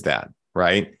 Why is that,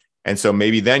 right? And so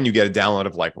maybe then you get a download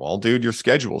of like, well, dude, your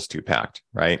schedule's too packed,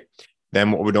 right?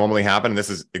 Then what would normally happen, and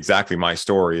this is exactly my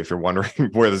story if you're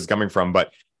wondering where this is coming from,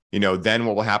 but then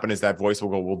what will happen is that voice will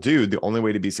go, well, dude, the only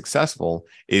way to be successful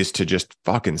is to just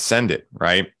fucking send it,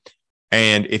 right?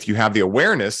 And if you have the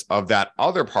awareness of that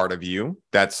other part of you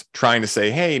that's trying to say,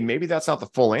 hey, maybe that's not the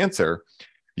full answer,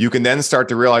 you can then start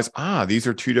to realize, these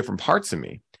are two different parts of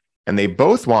me. And they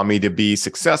both want me to be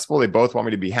successful. They both want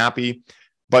me to be happy,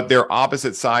 but they're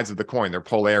opposite sides of the coin. They're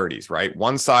polarities, right?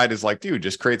 One side is like, dude,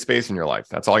 just create space in your life.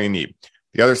 That's all you need.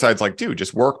 The other side's like, dude,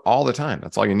 just work all the time.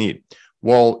 That's all you need.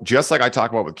 Well, just like I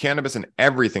talk about with cannabis and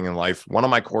everything in life, one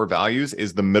of my core values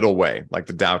is the middle way, like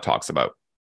the Tao talks about.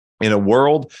 In a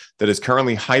world that is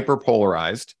currently hyper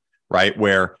polarized, right,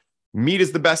 where meat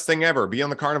is the best thing ever, be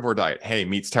on the carnivore diet. Hey,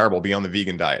 meat's terrible, be on the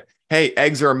vegan diet. Hey,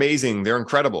 eggs are amazing, they're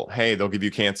incredible. Hey, they'll give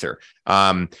you cancer.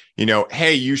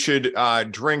 Hey, you should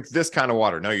drink this kind of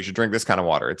water. No, you should drink this kind of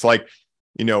water. It's like,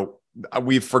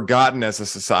 we've forgotten as a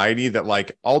society that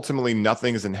like ultimately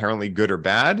nothing is inherently good or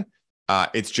bad.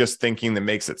 It's just thinking that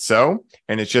makes it so.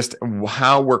 And it's just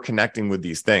how we're connecting with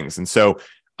these things. And so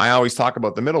I always talk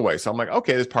about the middle way. So I'm like,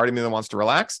 okay, there's part of me that wants to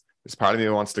relax. There's part of me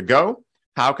that wants to go.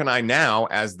 How can I now,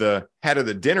 as the head of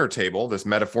the dinner table, this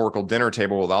metaphorical dinner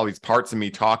table with all these parts of me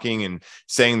talking and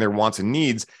saying their wants and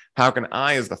needs, how can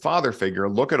I, as the father figure,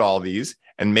 look at all these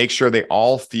and make sure they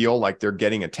all feel like they're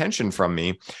getting attention from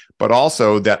me, but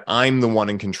also that I'm the one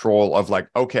in control of like,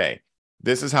 okay,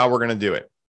 this is how we're going to do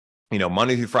it.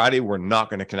 Monday through Friday, we're not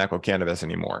going to connect with cannabis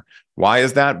anymore. Why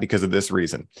is that? Because of this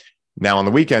reason. Now, on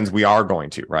the weekends, we are going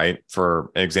to, right?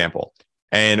 For example.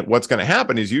 And what's going to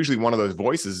happen is usually one of those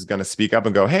voices is going to speak up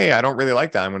and go, hey, I don't really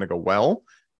like that. I'm going to go, well,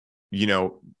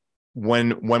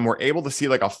 when we're able to see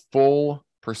like a full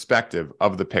perspective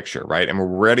of the picture, right? And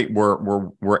we're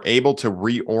able to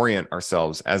reorient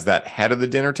ourselves as that head of the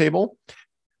dinner table,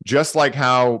 just like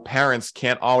how parents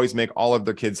can't always make all of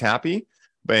their kids happy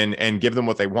and give them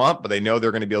what they want, but they know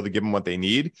they're going to be able to give them what they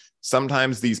need.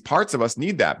 Sometimes these parts of us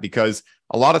need that because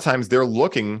a lot of times they're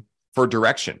looking for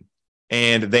direction.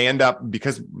 And they end up,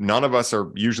 because none of us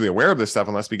are usually aware of this stuff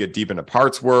unless we get deep into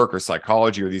parts work or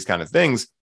psychology or these kind of things,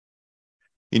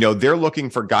 they're looking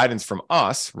for guidance from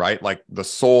us, right? Like the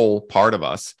soul part of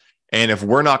us. And if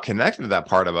we're not connected to that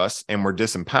part of us and we're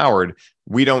disempowered,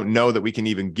 we don't know that we can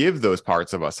even give those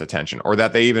parts of us attention or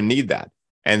that they even need that.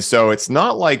 And so it's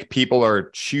not like people are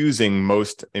choosing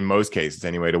in most cases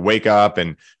anyway, to wake up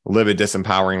and live a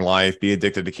disempowering life, be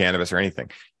addicted to cannabis or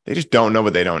anything. They just don't know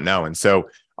what they don't know. And so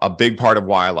a big part of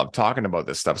why I love talking about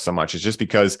this stuff so much is just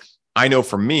because I know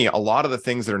for me, a lot of the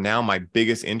things that are now my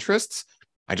biggest interests,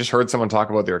 I just heard someone talk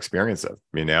about their experience of,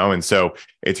 and so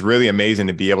it's really amazing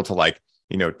to be able to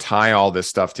tie all this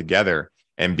stuff together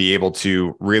and be able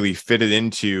to really fit it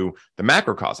into the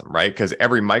macrocosm, right? Because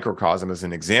every microcosm is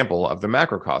an example of the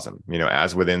macrocosm,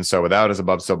 as within, so without, as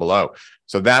above, so below.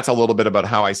 So that's a little bit about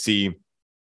how I see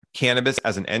cannabis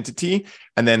as an entity,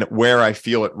 and then where I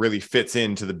feel it really fits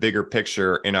into the bigger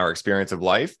picture in our experience of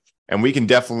life. And we can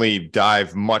definitely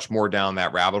dive much more down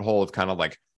that rabbit hole of kind of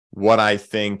like what I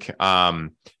think,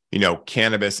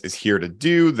 cannabis is here to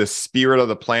do, the spirit of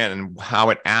the plant and how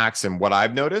it acts and what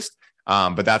I've noticed.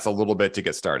 But that's a little bit to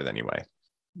get started anyway.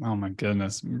 Oh my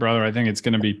goodness, brother. I think it's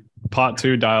going to be part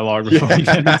 2 dialogue before we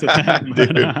get into that.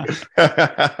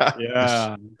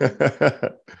 Yeah.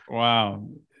 Wow.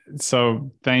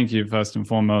 So thank you, first and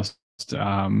foremost.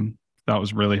 That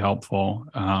was really helpful.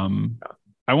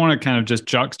 I want to kind of just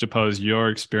juxtapose your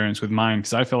experience with mine,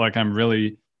 because I feel like I've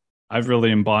really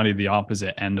embodied the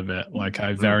opposite end of it. Like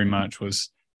I very much was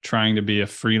trying to be a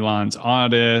freelance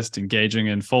artist, engaging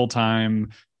in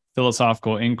full-time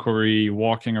philosophical inquiry,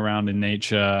 walking around in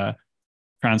nature,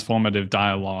 transformative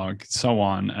dialogue, so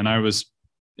on. And I was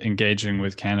engaging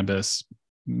with cannabis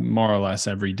more or less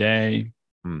every day,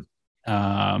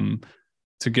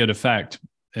 to good effect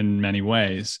in many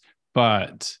ways.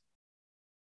 But,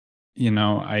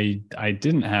 I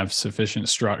didn't have sufficient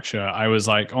structure. I was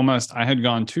like I had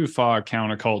gone too far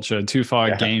counterculture, too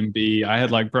far game B. I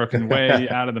had broken way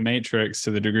out of the matrix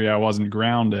to the degree I wasn't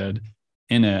grounded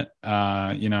in it,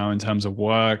 in terms of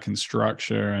work and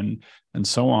structure and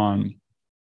so on.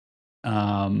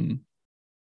 And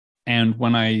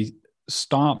when I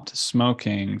stopped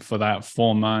smoking for that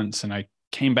 4 months and I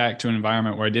came back to an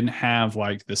environment where I didn't have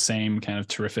the same kind of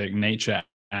terrific nature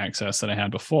access that I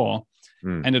had before,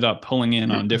 ended up pulling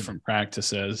in on different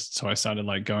practices. So I started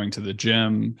going to the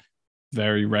gym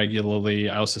very regularly.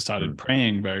 I also started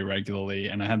praying very regularly.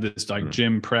 And I had this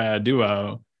gym prayer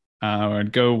duo.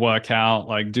 I'd go work out,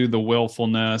 do the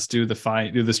willfulness, do the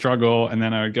fight, do the struggle. And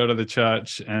then I would go to the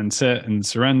church and sit and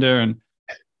surrender. And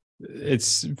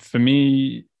it's, for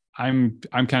me, I'm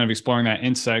kind of exploring that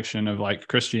intersection of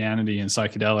Christianity and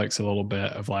psychedelics a little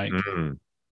bit of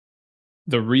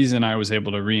the reason I was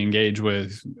able to re-engage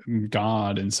with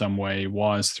God in some way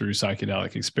was through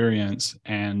psychedelic experience,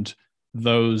 and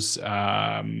those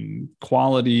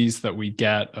qualities that we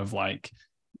get of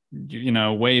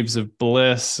waves of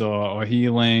bliss or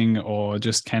healing or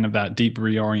just kind of that deep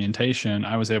reorientation,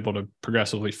 I was able to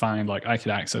progressively find I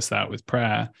could access that with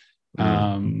prayer.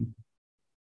 Now,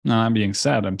 that being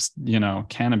said,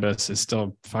 cannabis is still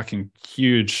a fucking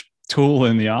huge tool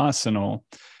in the arsenal.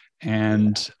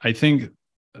 And I think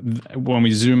when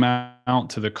we zoom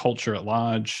out to the culture at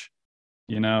large,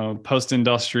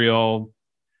 post-industrial,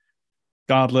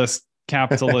 godless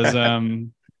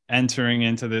capitalism, entering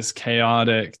into this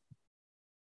chaotic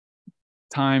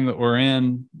time that we're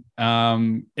in,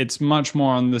 it's much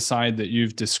more on the side that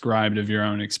you've described of your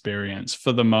own experience.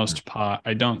 For the most part,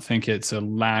 I don't think it's a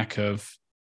lack of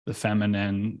the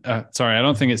feminine. I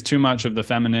don't think it's too much of the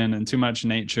feminine and too much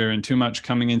nature and too much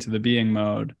coming into the being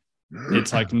mode.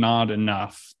 It's not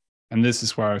enough. And this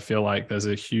is where I feel there's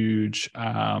a huge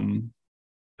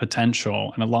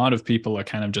potential. And a lot of people are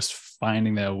kind of just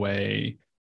finding their way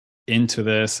into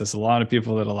this. There's a lot of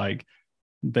people that are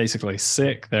basically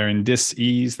sick. They're in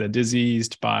dis-ease. They're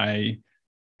diseased by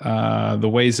the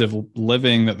ways of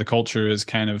living that the culture is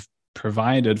kind of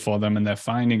provided for them, and they're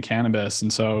finding cannabis.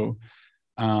 And so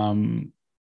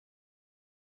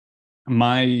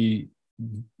my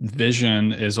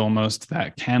vision is almost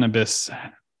that cannabis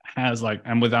has like,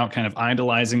 and without kind of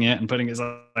idolizing it and putting it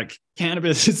like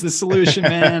cannabis is the solution,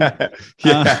 man.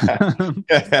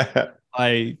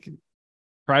 Like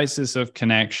crisis of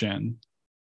connection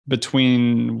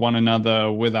between one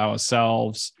another, with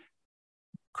ourselves,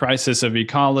 crisis of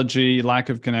ecology, lack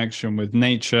of connection with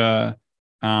nature,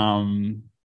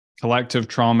 collective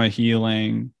trauma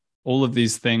healing. All of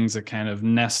these things are kind of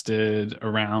nested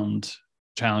around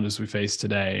challenges we face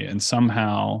today. And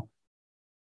somehow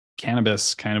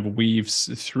cannabis kind of weaves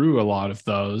through a lot of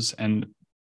those. And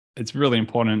it's really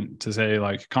important to say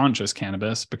like conscious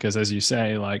cannabis, because as you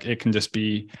say, like it can just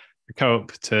be a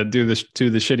cope to do the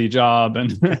shitty job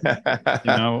and, you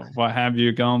know, what have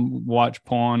you, go and watch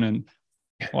porn and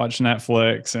watch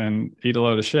Netflix and eat a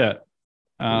load of shit.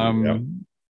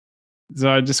 So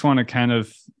I just want to kind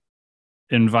of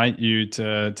invite you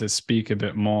to speak a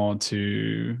bit more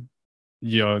to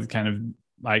your kind of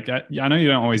like, I know you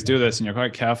don't always do this and you're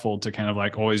quite careful to kind of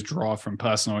like always draw from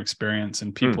personal experience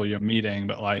and people you're meeting,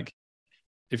 but like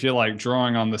if you're like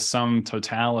drawing on the sum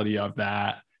totality of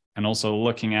that and also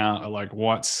looking out at like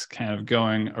what's kind of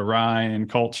going awry in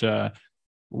culture,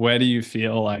 where do you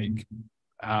feel like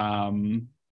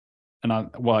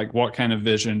like what kind of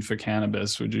vision for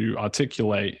cannabis would you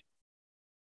articulate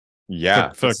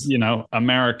for you know,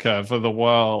 America, for the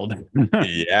world?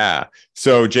 Yeah.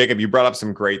 So Jacob, you brought up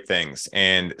some great things.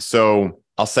 And so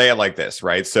I'll say it like this,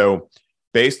 right? So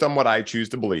based on what I choose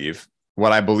to believe,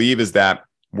 what I believe is that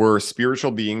we're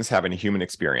spiritual beings having a human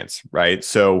experience, right?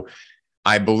 So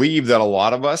I believe that a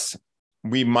lot of us,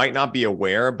 we might not be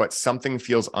aware, but something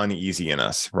feels uneasy in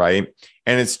us, right?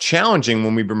 And it's challenging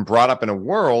when we've been brought up in a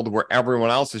world where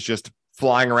everyone else is just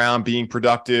flying around, being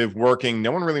productive, working.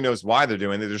 No one really knows why they're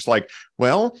doing it. They're just like,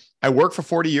 well, I work for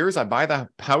 40 years. I buy the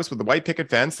house with the white picket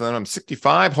fence. And then I'm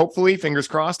 65. Hopefully, fingers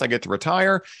crossed, I get to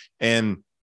retire. And,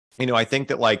 you know, I think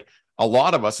that like a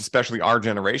lot of us, especially our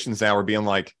generations now, are being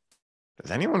like, does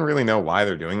anyone really know why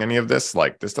they're doing any of this?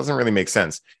 Like, this doesn't really make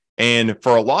sense. And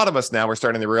for a lot of us now, we're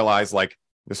starting to realize like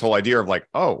this whole idea of like,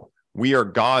 oh, we are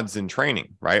gods in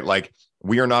training, right? Like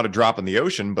we are not a drop in the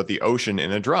ocean, but the ocean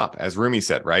in a drop, as Rumi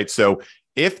said, right? So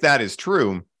if that is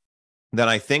true, then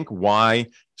I think why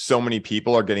so many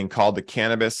people are getting called to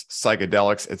cannabis,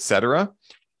 psychedelics, etc.,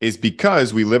 is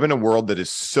because we live in a world that is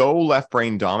so left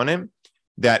brain dominant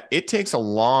that it takes a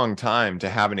long time to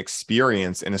have an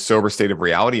experience in a sober state of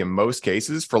reality in most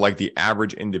cases for like the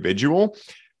average individual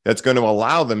that's going to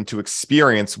allow them to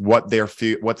experience what they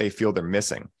feel they're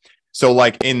missing. So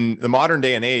like in the modern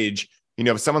day and age, you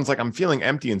know, if someone's like, I'm feeling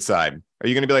empty inside, are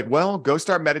you going to be like, well, go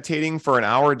start meditating for an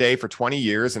hour a day for 20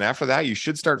 years. And after that, you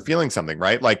should start feeling something,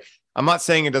 right? Like, I'm not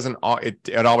saying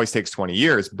it always takes 20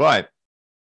 years, but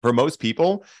for most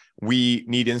people, we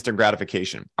need instant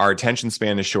gratification. Our attention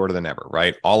span is shorter than ever,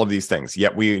 right? All of these things,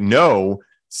 yet we know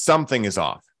something is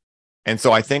off. And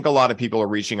so I think a lot of people are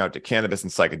reaching out to cannabis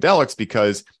and psychedelics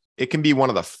because it can be one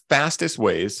of the fastest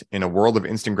ways in a world of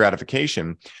instant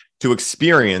gratification to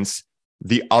experience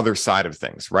the other side of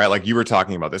things, right? Like you were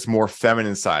talking about, this more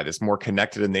feminine side, this more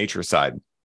connected to nature side.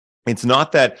 It's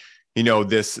not that, you know,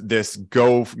 this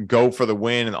go for the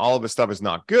win and all of this stuff is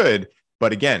not good.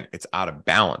 But again, it's out of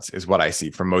balance is what I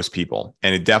see from most people.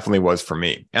 And it definitely was for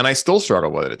me. And I still struggle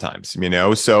with it at times, you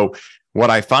know? So what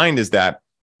I find is that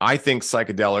I think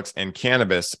psychedelics and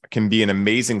cannabis can be an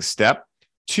amazing step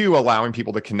to allowing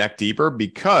people to connect deeper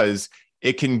because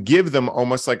it can give them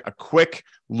almost like a quick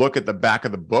look at the back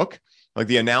of the book. Like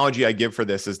the analogy I give for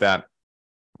this is that,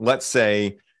 let's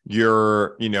say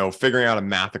you're, you know, figuring out a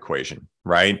math equation,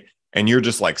 right? And you're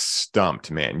just like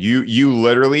stumped, man. You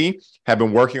literally have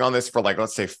been working on this for like,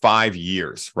 let's say 5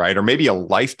 years, right? Or maybe a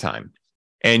lifetime.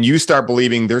 And you start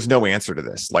believing there's no answer to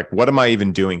this. Like, what am I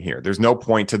even doing here? There's no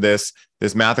point to this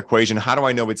math equation. How do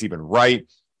I know it's even right?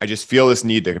 I just feel this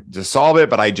need to solve it,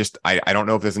 but I don't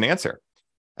know if there's an answer.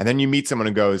 And then you meet someone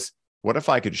who goes, what if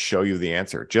I could show you the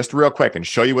answer just real quick and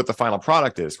show you what the final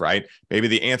product is, right? Maybe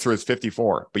the answer is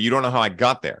 54, but you don't know how I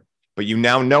got there. But you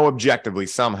now know objectively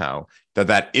somehow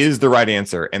that is the right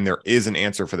answer and there is an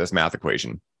answer for this math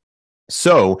equation.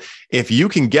 So if you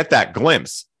can get that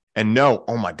glimpse and know,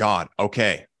 oh my God,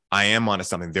 okay, I am onto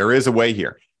something. There is a way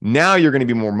here. Now you're going to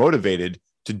be more motivated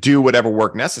to do whatever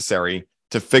work necessary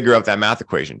to figure out that math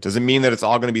equation. Does it mean that it's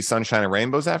all going to be sunshine and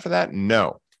rainbows after that?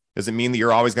 No. Does it mean that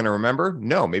you're always going to remember?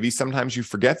 No. Maybe sometimes you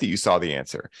forget that you saw the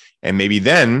answer. And maybe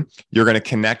then you're going to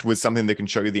connect with something that can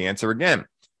show you the answer again.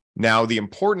 Now, the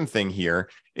important thing here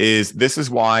is this is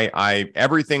why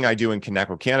everything I do in Connect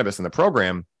with Cannabis in the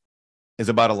program is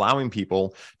about allowing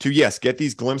people to, yes, get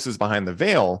these glimpses behind the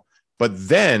veil, but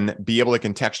then be able to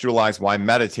contextualize why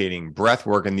meditating, breath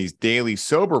work, and these daily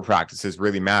sober practices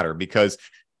really matter, because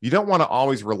you don't want to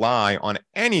always rely on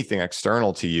anything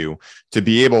external to you to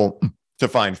be able to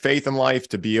find faith in life,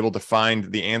 to be able to find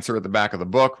the answer at the back of the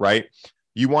book, right?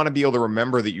 You want to be able to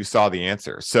remember that you saw the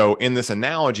answer. So in this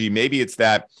analogy, maybe it's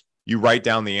that you write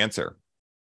down the answer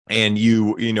and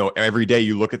you know, every day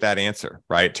you look at that answer,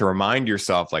 right? To remind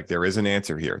yourself, like, there is an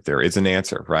answer here. There is an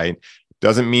answer, right?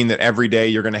 Doesn't mean that every day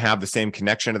you're going to have the same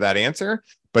connection to that answer,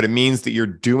 but it means that you're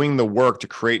doing the work to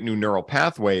create new neural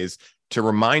pathways to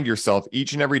remind yourself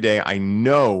each and every day, I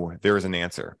know there is an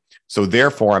answer. So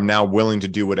therefore, I'm now willing to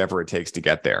do whatever it takes to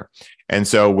get there. And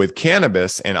so with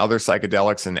cannabis and other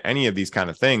psychedelics and any of these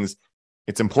kind of things,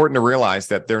 it's important to realize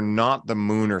that they're not the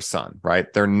moon or sun,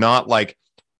 right? They're not in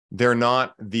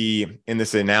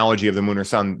this analogy of the moon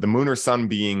or sun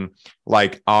being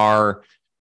like our,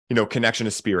 connection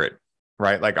to spirit,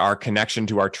 right? Like our connection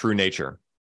to our true nature.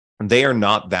 They are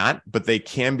not that, but they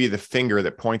can be the finger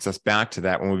that points us back to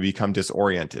that when we become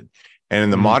disoriented. And in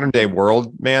the modern day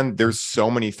world, man, there's so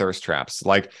many thirst traps.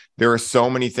 Like, there are so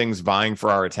many things vying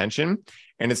for our attention.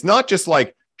 And it's not just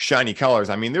like shiny colors.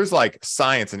 I mean, there's like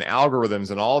science and algorithms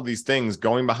and all of these things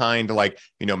going behind, like,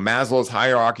 Maslow's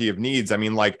hierarchy of needs. I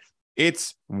mean, like,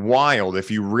 it's wild if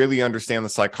you really understand the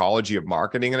psychology of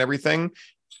marketing and everything,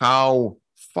 how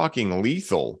fucking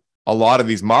lethal a lot of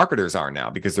these marketers are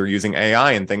now, because they're using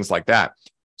AI and things like that.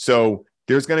 So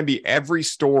there's going to be every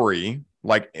story,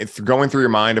 like, it's going through your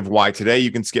mind of why today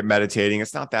you can skip meditating.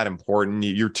 It's not that important.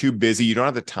 You're too busy. You don't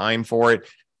have the time for it.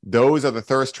 Those are the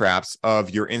thirst traps of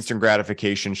your instant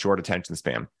gratification, short attention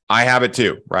span. I have it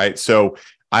too, right? So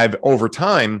over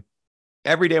time,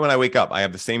 every day when I wake up, I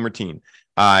have the same routine.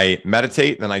 I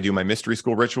meditate, then I do my mystery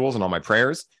school rituals and all my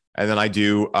prayers, and then I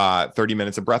do 30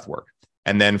 minutes of breath work.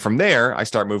 And then from there, I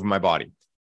start moving my body.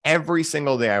 Every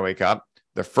single day I wake up,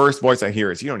 the first voice I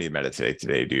hear is, you don't need to meditate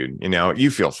today, dude.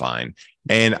 You feel fine.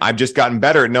 And I've just gotten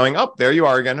better at knowing, oh, there you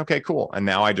are again. Okay, cool. And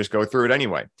now I just go through it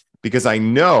anyway, because I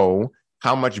know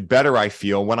how much better I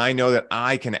feel when I know that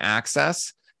I can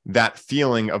access that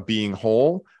feeling of being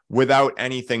whole without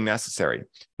anything necessary.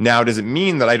 Now, does it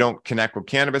mean that I don't connect with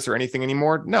cannabis or anything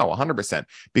anymore? No, 100%,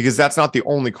 because that's not the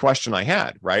only question I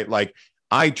had, right? Like,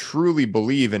 I truly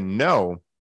believe and know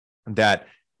that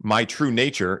my true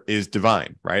nature is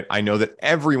divine, right? I know that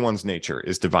everyone's nature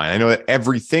is divine. I know that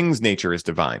everything's nature is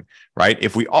divine, right?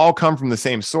 If we all come from the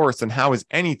same source, then how is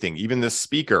anything, even this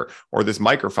speaker or this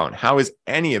microphone, how is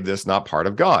any of this not part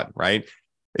of God, right?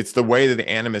 It's the way that the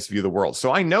animists view the world.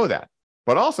 So I know that.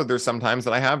 But also there's sometimes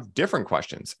that I have different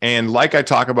questions. And like I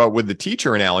talk about with the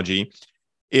teacher analogy,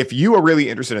 if you are really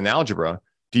interested in algebra,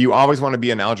 do you always want to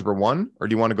be in algebra 1, or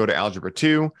do you want to go to algebra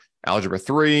 2, algebra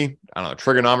 3, I don't know,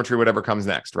 trigonometry, whatever comes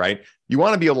next, right? You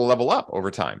want to be able to level up over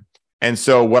time. And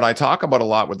so what I talk about a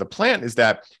lot with the plant is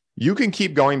that you can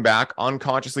keep going back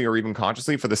unconsciously or even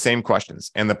consciously for the same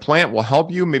questions. And the plant will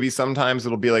help you. Maybe sometimes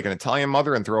it'll be like an Italian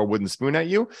mother and throw a wooden spoon at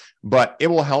you, but it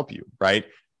will help you, right?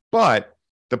 But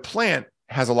the plant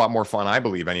has a lot more fun, I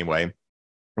believe anyway,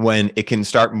 when it can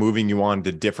start moving you on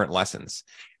to different lessons.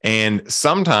 And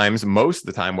sometimes, most of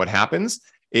the time, what happens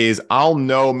is I'll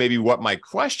know maybe what my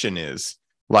question is.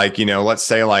 Like, let's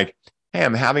say like, hey,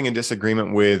 I'm having a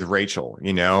disagreement with Rachel,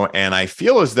 and I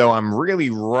feel as though I'm really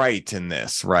right in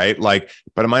this, right? Like,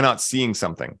 but am I not seeing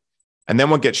something? And then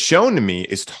what gets shown to me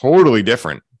is totally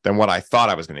different than what I thought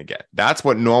I was going to get. That's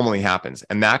what normally happens.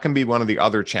 And that can be one of the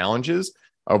other challenges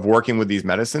of working with these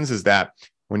medicines, is that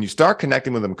when you start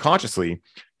connecting with them consciously,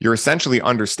 you're essentially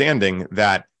understanding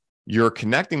that you're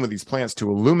connecting with these plants to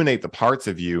illuminate the parts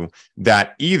of you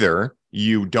that either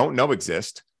you don't know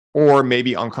exist, or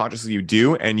maybe unconsciously you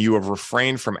do, and you have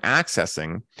refrained from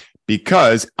accessing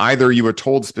because either you were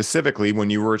told specifically when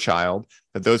you were a child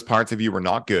that those parts of you were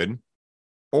not good,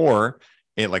 or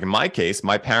like in my case,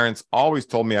 my parents always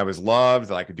told me I was loved,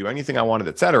 that I could do anything I wanted,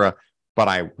 etc. But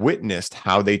I witnessed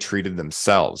how they treated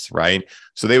themselves, right?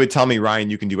 So they would tell me, Ryan,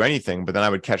 you can do anything. But then I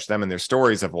would catch them in their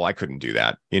stories of, well, I couldn't do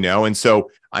that, And so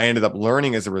I ended up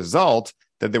learning as a result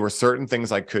that there were certain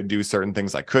things I could do, certain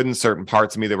things I couldn't, certain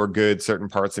parts of me that were good, certain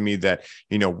parts of me that,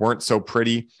 weren't so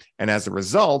pretty. And as a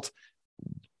result,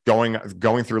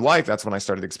 going through life, that's when I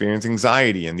started experiencing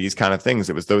anxiety and these kind of things.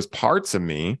 It was those parts of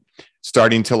me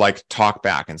starting to like talk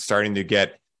back and starting to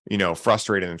get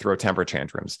frustrated and throw temper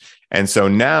tantrums. And so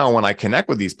now when I connect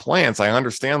with these plants, I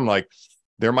understand like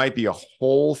there might be a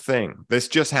whole thing. This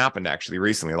just happened actually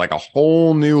recently, like a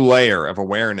whole new layer of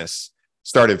awareness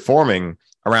started forming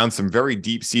around some very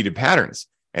deep-seated patterns.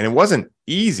 And it wasn't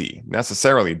easy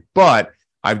necessarily, but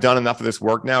I've done enough of this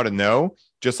work now to know,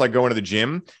 just like going to the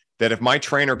gym, that if my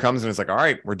trainer comes and is like, all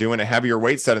right, we're doing a heavier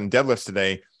weight set in deadlifts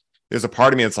today, there's a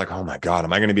part of me that's like, oh my God,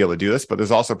 am I going to be able to do this? But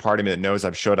there's also a part of me that knows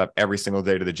I've showed up every single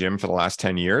day to the gym for the last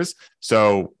 10 years.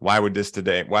 So why would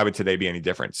today be any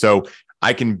different? So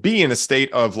I can be in a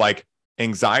state of like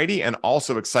anxiety and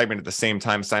also excitement at the same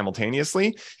time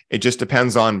simultaneously. It just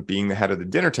depends on being the head of the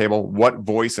dinner table, what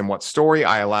voice and what story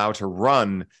I allow to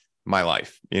run my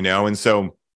life, And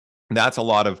so that's a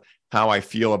lot of how I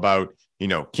feel about,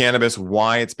 cannabis,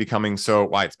 why it's been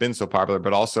so popular,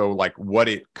 but also like what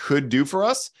it could do for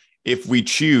us if we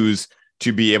choose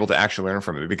to be able to actually learn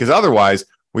from it. Because otherwise,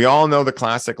 we all know the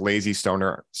classic lazy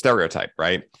stoner stereotype,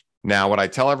 right? Now, what I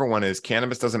tell everyone is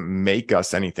cannabis doesn't make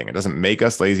us anything. It doesn't make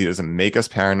us lazy. It doesn't make us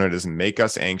paranoid. It doesn't make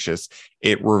us anxious.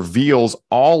 It reveals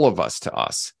all of us to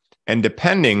us. And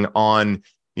depending on,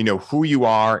 who you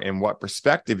are and what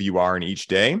perspective you are in each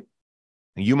day,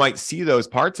 you might see those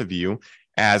parts of you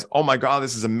as, oh my God,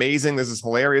 this is amazing. This is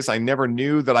hilarious. I never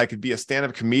knew that I could be a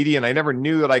stand-up comedian. I never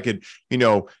knew that I could,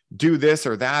 do this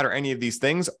or that or any of these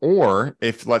things. Or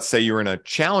if, let's say, you're in a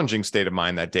challenging state of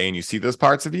mind that day and you see those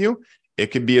parts of you,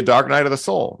 it could be a dark night of the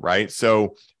soul, right?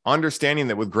 So understanding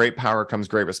that with great power comes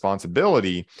great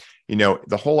responsibility,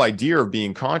 the whole idea of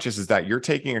being conscious is that you're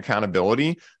taking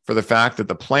accountability for the fact that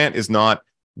the plant is not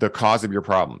the cause of your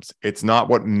problems. It's not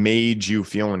what made you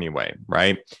feel anyway,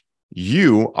 right?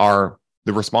 You are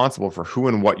the responsible for who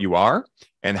and what you are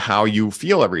and how you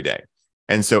feel every day.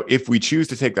 And so if we choose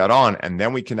to take that on and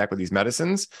then we connect with these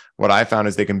medicines, what I found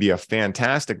is they can be a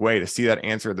fantastic way to see that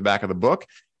answer at the back of the book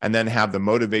and then have the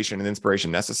motivation and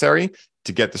inspiration necessary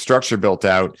to get the structure built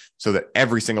out so that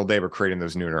every single day we're creating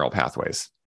those new neural pathways.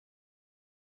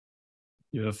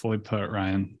 Beautifully put,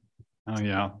 Ryan. Oh,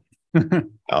 yeah.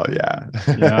 Oh, yeah.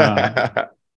 Yeah.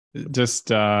 Just,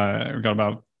 we got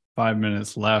about 5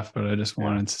 minutes left, but I just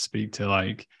wanted to speak to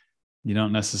like, you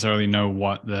don't necessarily know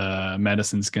what the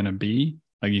medicine's going to be.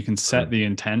 Like you can set the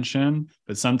intention,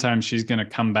 but sometimes she's going to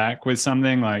come back with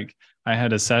something. Like I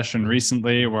had a session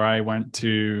recently where I went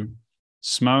to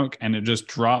smoke and it just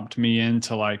dropped me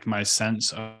into like my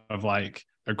sense of like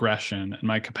aggression and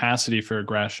my capacity for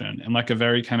aggression in like a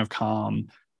very kind of calm,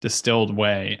 distilled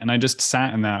way. And I just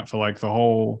sat in that for like the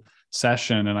whole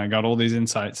session. And I got all these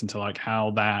insights into like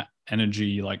how that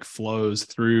energy like flows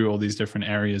through all these different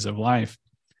areas of life.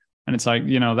 And it's like,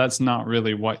 that's not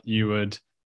really what you would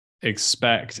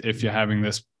expect if you're having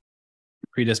this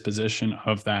predisposition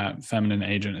of that feminine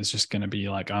agent. Is just going to be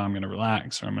like, oh, I'm going to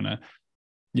relax, or I'm going to,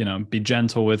 be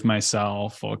gentle with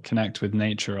myself or connect with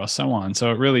nature or so on.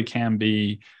 So it really can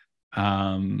be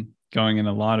going in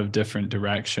a lot of different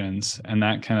directions, and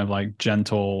that kind of like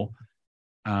gentle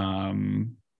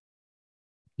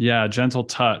gentle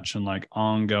touch and like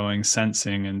ongoing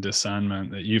sensing and discernment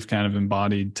that you've kind of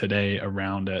embodied today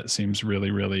around it seems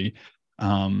really, really,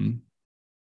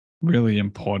 really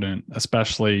important,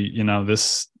 especially,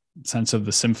 this sense of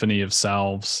the symphony of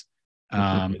selves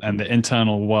and the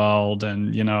internal world.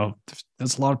 And,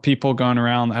 there's a lot of people going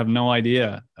around that have no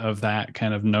idea of that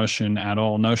kind of notion at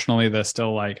all. Notionally, they're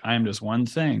still like, I am just one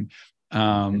thing.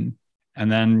 And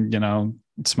then,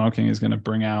 smoking is going to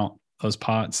bring out those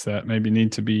parts that maybe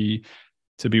need to be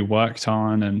worked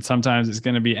on. And sometimes it's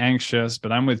going to be anxious,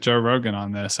 but I'm with Joe Rogan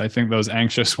on this. I think those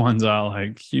anxious ones are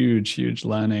like huge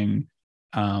learning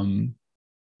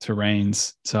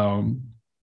terrains. So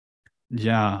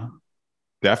yeah.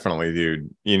 Definitely,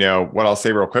 dude. What I'll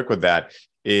say real quick with that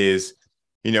is,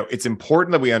 it's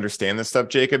important that we understand this stuff,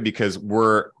 Jacob, because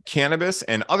we're cannabis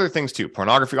and other things too,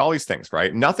 pornography, all these things,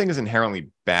 right? Nothing is inherently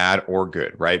bad or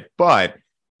good, right? But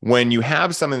when you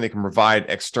have something that can provide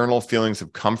external feelings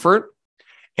of comfort,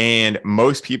 and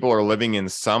most people are living in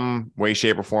some way,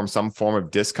 shape, or form, some form of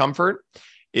discomfort,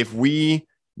 if we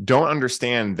don't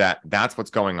understand that that's what's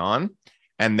going on,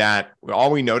 and that all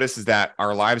we notice is that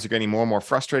our lives are getting more and more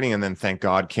frustrating, and then thank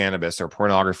God cannabis or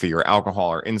pornography or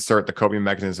alcohol or insert the coping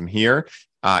mechanism here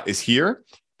is here,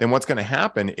 then what's going to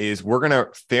happen is we're going to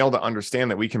fail to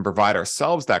understand that we can provide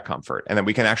ourselves that comfort and that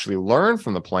we can actually learn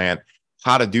from the plant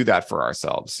how to do that for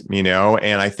ourselves,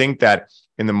 And I think that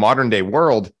in the modern day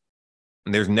world,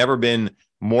 there's never been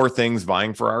more things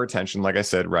vying for our attention, like I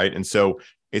said, right? And so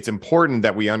it's important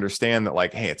that we understand that,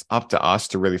 like, hey, it's up to us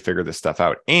to really figure this stuff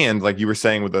out. And like you were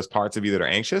saying with those parts of you that are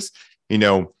anxious,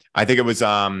 I think it was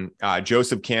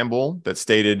Joseph Campbell that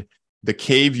stated, the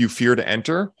cave you fear to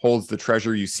enter holds the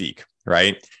treasure you seek,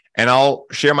 right? And I'll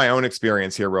share my own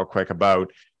experience here real quick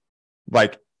about,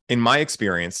 like, in my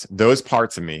experience, those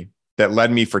parts of me that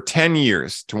led me for 10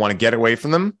 years to want to get away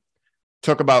from them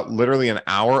took about literally an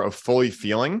hour of fully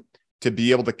feeling to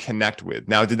be able to connect with.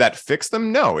 Now, did that fix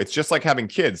them? No, it's just like having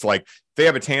kids. Like they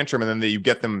have a tantrum and then you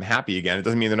get them happy again. It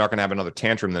doesn't mean they're not going to have another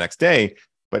tantrum the next day.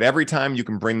 But every time you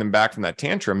can bring them back from that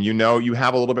tantrum, you know, you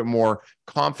have a little bit more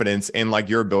confidence in like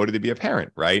your ability to be a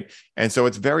parent, right? And so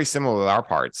it's very similar with our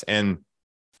parts. And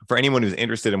for anyone who's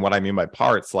interested in what I mean by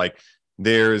parts, like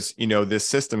there's, you know, this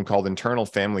system called internal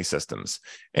family systems,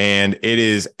 and it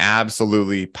is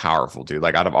absolutely powerful, dude.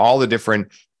 Like out of all the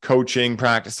different coaching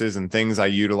practices and things I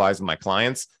utilize with my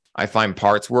clients, I find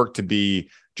parts work to be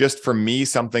just for me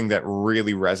something that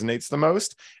really resonates the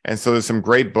most. And so there's some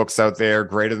great books out there,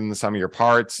 Greater Than the Sum of Your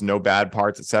Parts, No Bad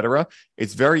Parts, etc.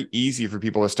 It's very easy for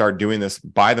people to start doing this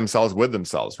by themselves with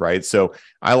themselves, right? So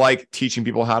I like teaching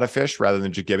people how to fish rather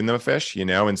than just giving them a fish, you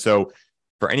know? And so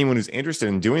for anyone who's interested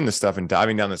in doing this stuff and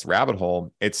diving down this rabbit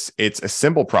hole, it's a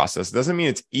simple process. It doesn't mean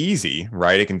it's easy,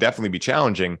 right? It can definitely be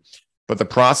challenging, but the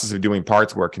process of doing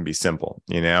parts work can be simple,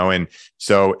 you know? And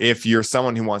so if you're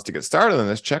someone who wants to get started on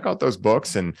this, check out those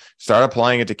books and start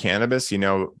applying it to cannabis. You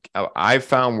know, I've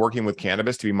found working with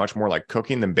cannabis to be much more like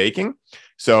cooking than baking.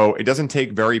 So it doesn't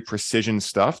take very precision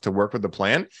stuff to work with the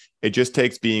plant. It just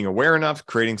takes being aware enough,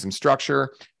 creating some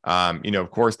structure. You know,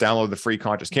 of course, download the free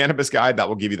Conscious Cannabis Guide. That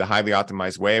will give you the highly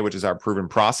optimized way, which is our proven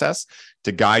process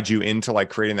to guide you into like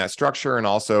creating that structure and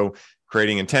also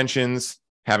creating intentions,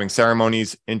 having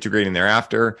ceremonies, integrating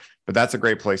thereafter. But that's a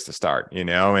great place to start, you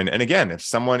know? And again,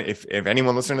 if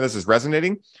anyone listening to this is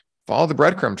resonating, follow the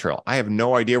breadcrumb trail. I have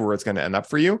no idea where it's going to end up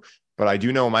for you, but I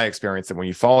do know in my experience that when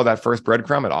you follow that first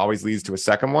breadcrumb, it always leads to a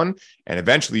second one. And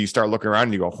eventually you start looking around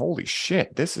and you go, holy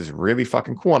shit, this is really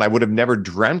fucking cool. And I would have never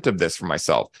dreamt of this for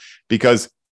myself, because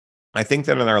I think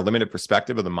that in our limited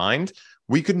perspective of the mind,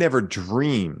 we could never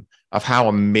dream of how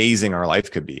amazing our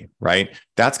life could be, right?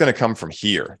 That's going to come from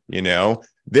here, you know?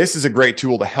 This is a great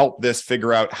tool to help this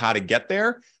figure out how to get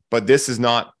there, but this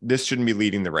shouldn't be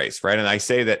leading the race, right? And I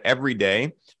say that every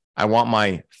day, I want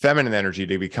my feminine energy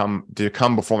to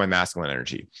come before my masculine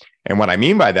energy. And what I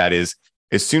mean by that is,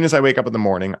 as soon as I wake up in the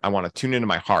morning, I want to tune into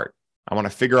my heart. I want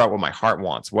to figure out what my heart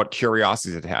wants, what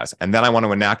curiosities it has. And then I want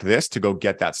to enact this to go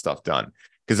get that stuff done.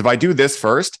 Because if I do this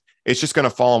first, it's just going to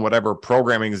fall on whatever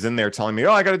programming is in there telling me,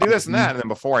 oh, I got to do this and that. And then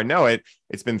before I know it,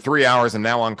 it's been 3 hours and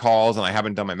now on calls and I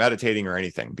haven't done my meditating or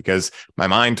anything because my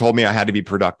mind told me I had to be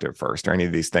productive first or any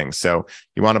of these things. So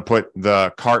you want to put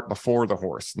the cart before the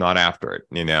horse, not after it,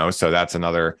 you know? So that's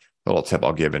another little tip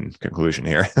I'll give in conclusion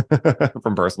here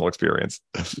from personal experience.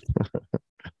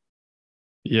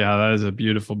 Yeah, that is a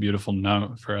beautiful, beautiful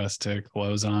note for us to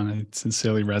close on. I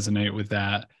sincerely resonate with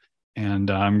that.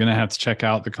 And I'm going to have to check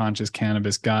out the Conscious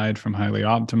Cannabis Guide from Highly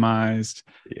Optimized.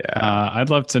 Yeah. I'd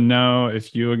love to know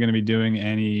if you are going to be doing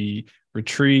any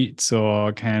retreats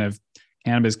or kind of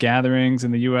cannabis gatherings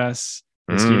in the US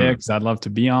this year, because I'd love to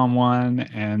be on one.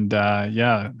 And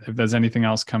if there's anything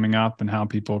else coming up and how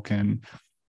people can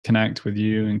connect with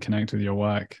you and connect with your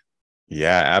work.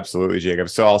 Yeah, absolutely, Jacob.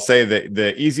 So I'll say that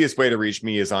the easiest way to reach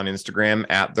me is on Instagram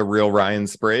at the real Ryan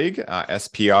Sprague.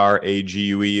 Sprague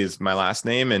is my last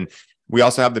name. And we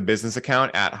also have the business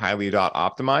account at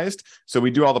highly.optimized. So we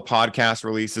do all the podcast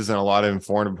releases and a lot of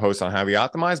informative posts on Highly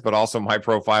Optimized, but also my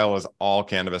profile is all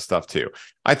cannabis stuff too.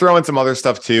 I throw in some other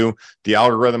stuff too. The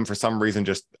algorithm, for some reason,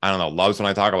 just, I don't know, loves when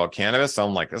I talk about cannabis. So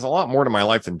I'm like, there's a lot more to my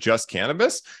life than just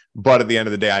cannabis. But at the end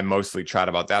of the day, I mostly chat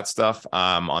about that stuff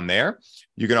on there.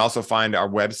 You can also find our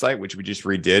website, which we just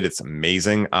redid. It's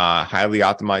amazing.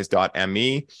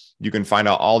 Highlyoptimized.me. You can find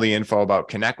out all the info about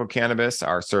Connect with Cannabis,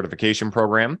 our certification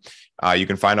program. You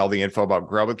can find all the info about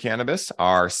Grow with Cannabis,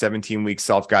 our 17-week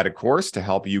self-guided course to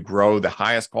help you grow the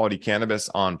highest quality cannabis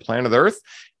on planet Earth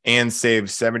and save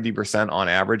 70% on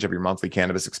average of your monthly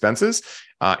cannabis expenses,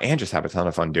 and just have a ton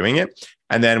of fun doing it.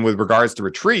 And then with regards to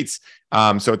retreats,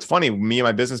 so it's funny, me and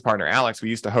my business partner, Alex, we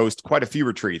used to host quite a few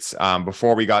retreats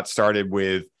before we got started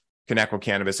with Connect with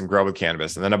Cannabis and Grow with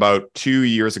Cannabis. And then about 2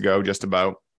 years ago, just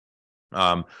about,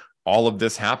 all of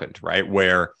this happened, right?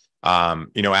 Where,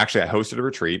 actually I hosted a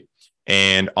retreat,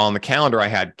 and on the calendar, I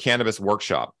had cannabis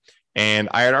workshop, and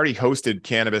I had already hosted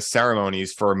cannabis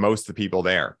ceremonies for most of the people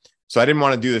there. So I didn't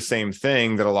want to do the same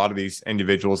thing that a lot of these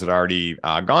individuals had already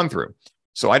gone through.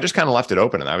 So I just kind of left it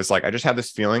open. And I was like, I just had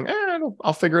this feeling,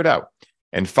 I'll figure it out.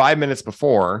 And 5 minutes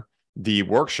before the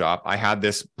workshop, I had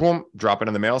this boom, drop it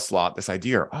in the mail slot, this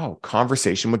idea,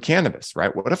 conversation with cannabis,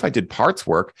 right? What if I did parts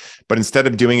work, but instead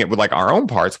of doing it with like our own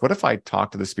parts, what if I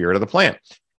talked to the spirit of the plant?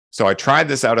 So I tried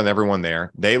this out on everyone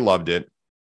there. They loved it.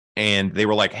 And they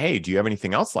were like, hey, do you have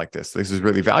anything else like this? This is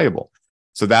really valuable.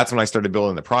 So that's when I started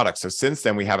building the product. So since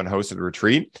then, we haven't hosted a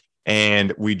retreat,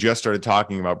 and we just started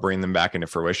talking about bringing them back into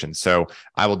fruition. So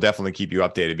I will definitely keep you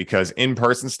updated, because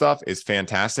in-person stuff is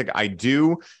fantastic. I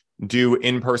do do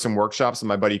in-person workshops with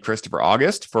my buddy Christopher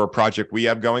August for a project we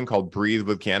have going called Breathe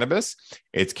with Cannabis.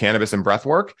 It's cannabis and breath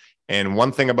work. And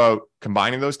one thing about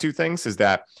combining those two things is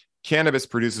that cannabis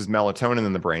produces melatonin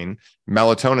in the brain.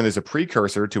 Melatonin is a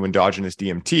precursor to endogenous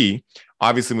DMT.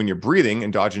 Obviously, when you're breathing,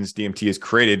 endogenous DMT is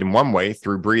created in one way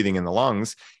through breathing in the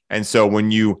lungs. And so when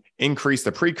you increase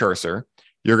the precursor,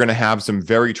 you're going to have some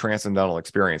very transcendental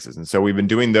experiences. And so we've been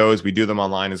doing those. We do them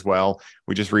online as well.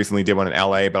 We just recently did one in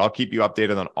LA, but I'll keep you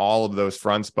updated on all of those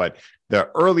fronts. But the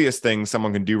earliest thing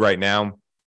someone can do right now,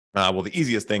 well, the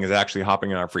easiest thing is actually hopping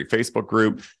in our free Facebook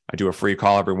group. I do a free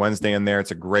call every Wednesday in there.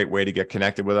 It's a great way to get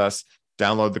connected with us.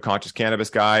 Download the Conscious Cannabis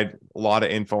Guide. A lot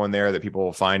of info in there that people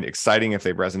will find exciting if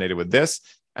they've resonated with this.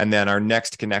 And then our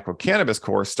next Connect with Cannabis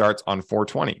course starts on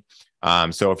 4/20.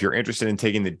 So if you're interested in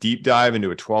taking the deep dive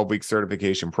into a 12-week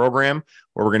certification program,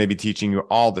 where we're going to be teaching you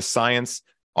all the science,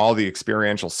 all the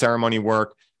experiential ceremony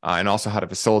work, and also how to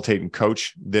facilitate and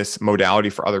coach this modality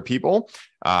for other people,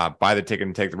 buy the ticket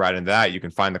and take the ride into that. You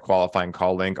can find the qualifying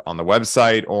call link on the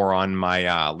website or on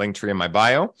my link tree in my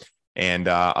bio. And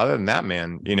other than that,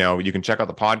 man, you can check out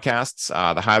the podcasts,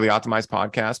 the Highly Optimized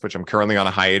podcast, which I'm currently on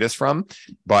a hiatus from,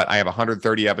 but I have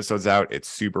 130 episodes out. It's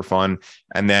super fun.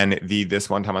 And then the This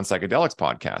One Time on Psychedelics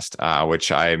podcast,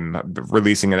 which I'm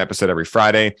releasing an episode every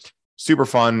Friday. Super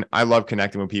fun. I love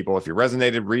connecting with people. If you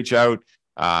resonated, reach out,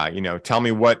 tell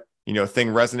me what thing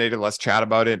resonated. Let's chat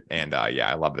about it. And yeah,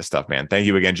 I love this stuff, man. Thank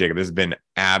you again, Jacob. This has been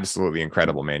absolutely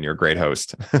incredible, man. You're a great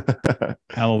host.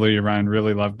 Hallelujah, Ryan.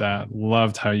 Really loved that.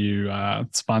 Loved how you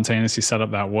spontaneously set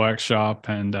up that workshop.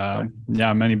 And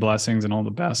yeah, many blessings and all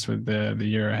the best with the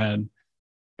year ahead.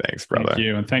 Thanks, brother. Thank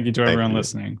you. And thank you to everyone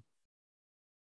listening.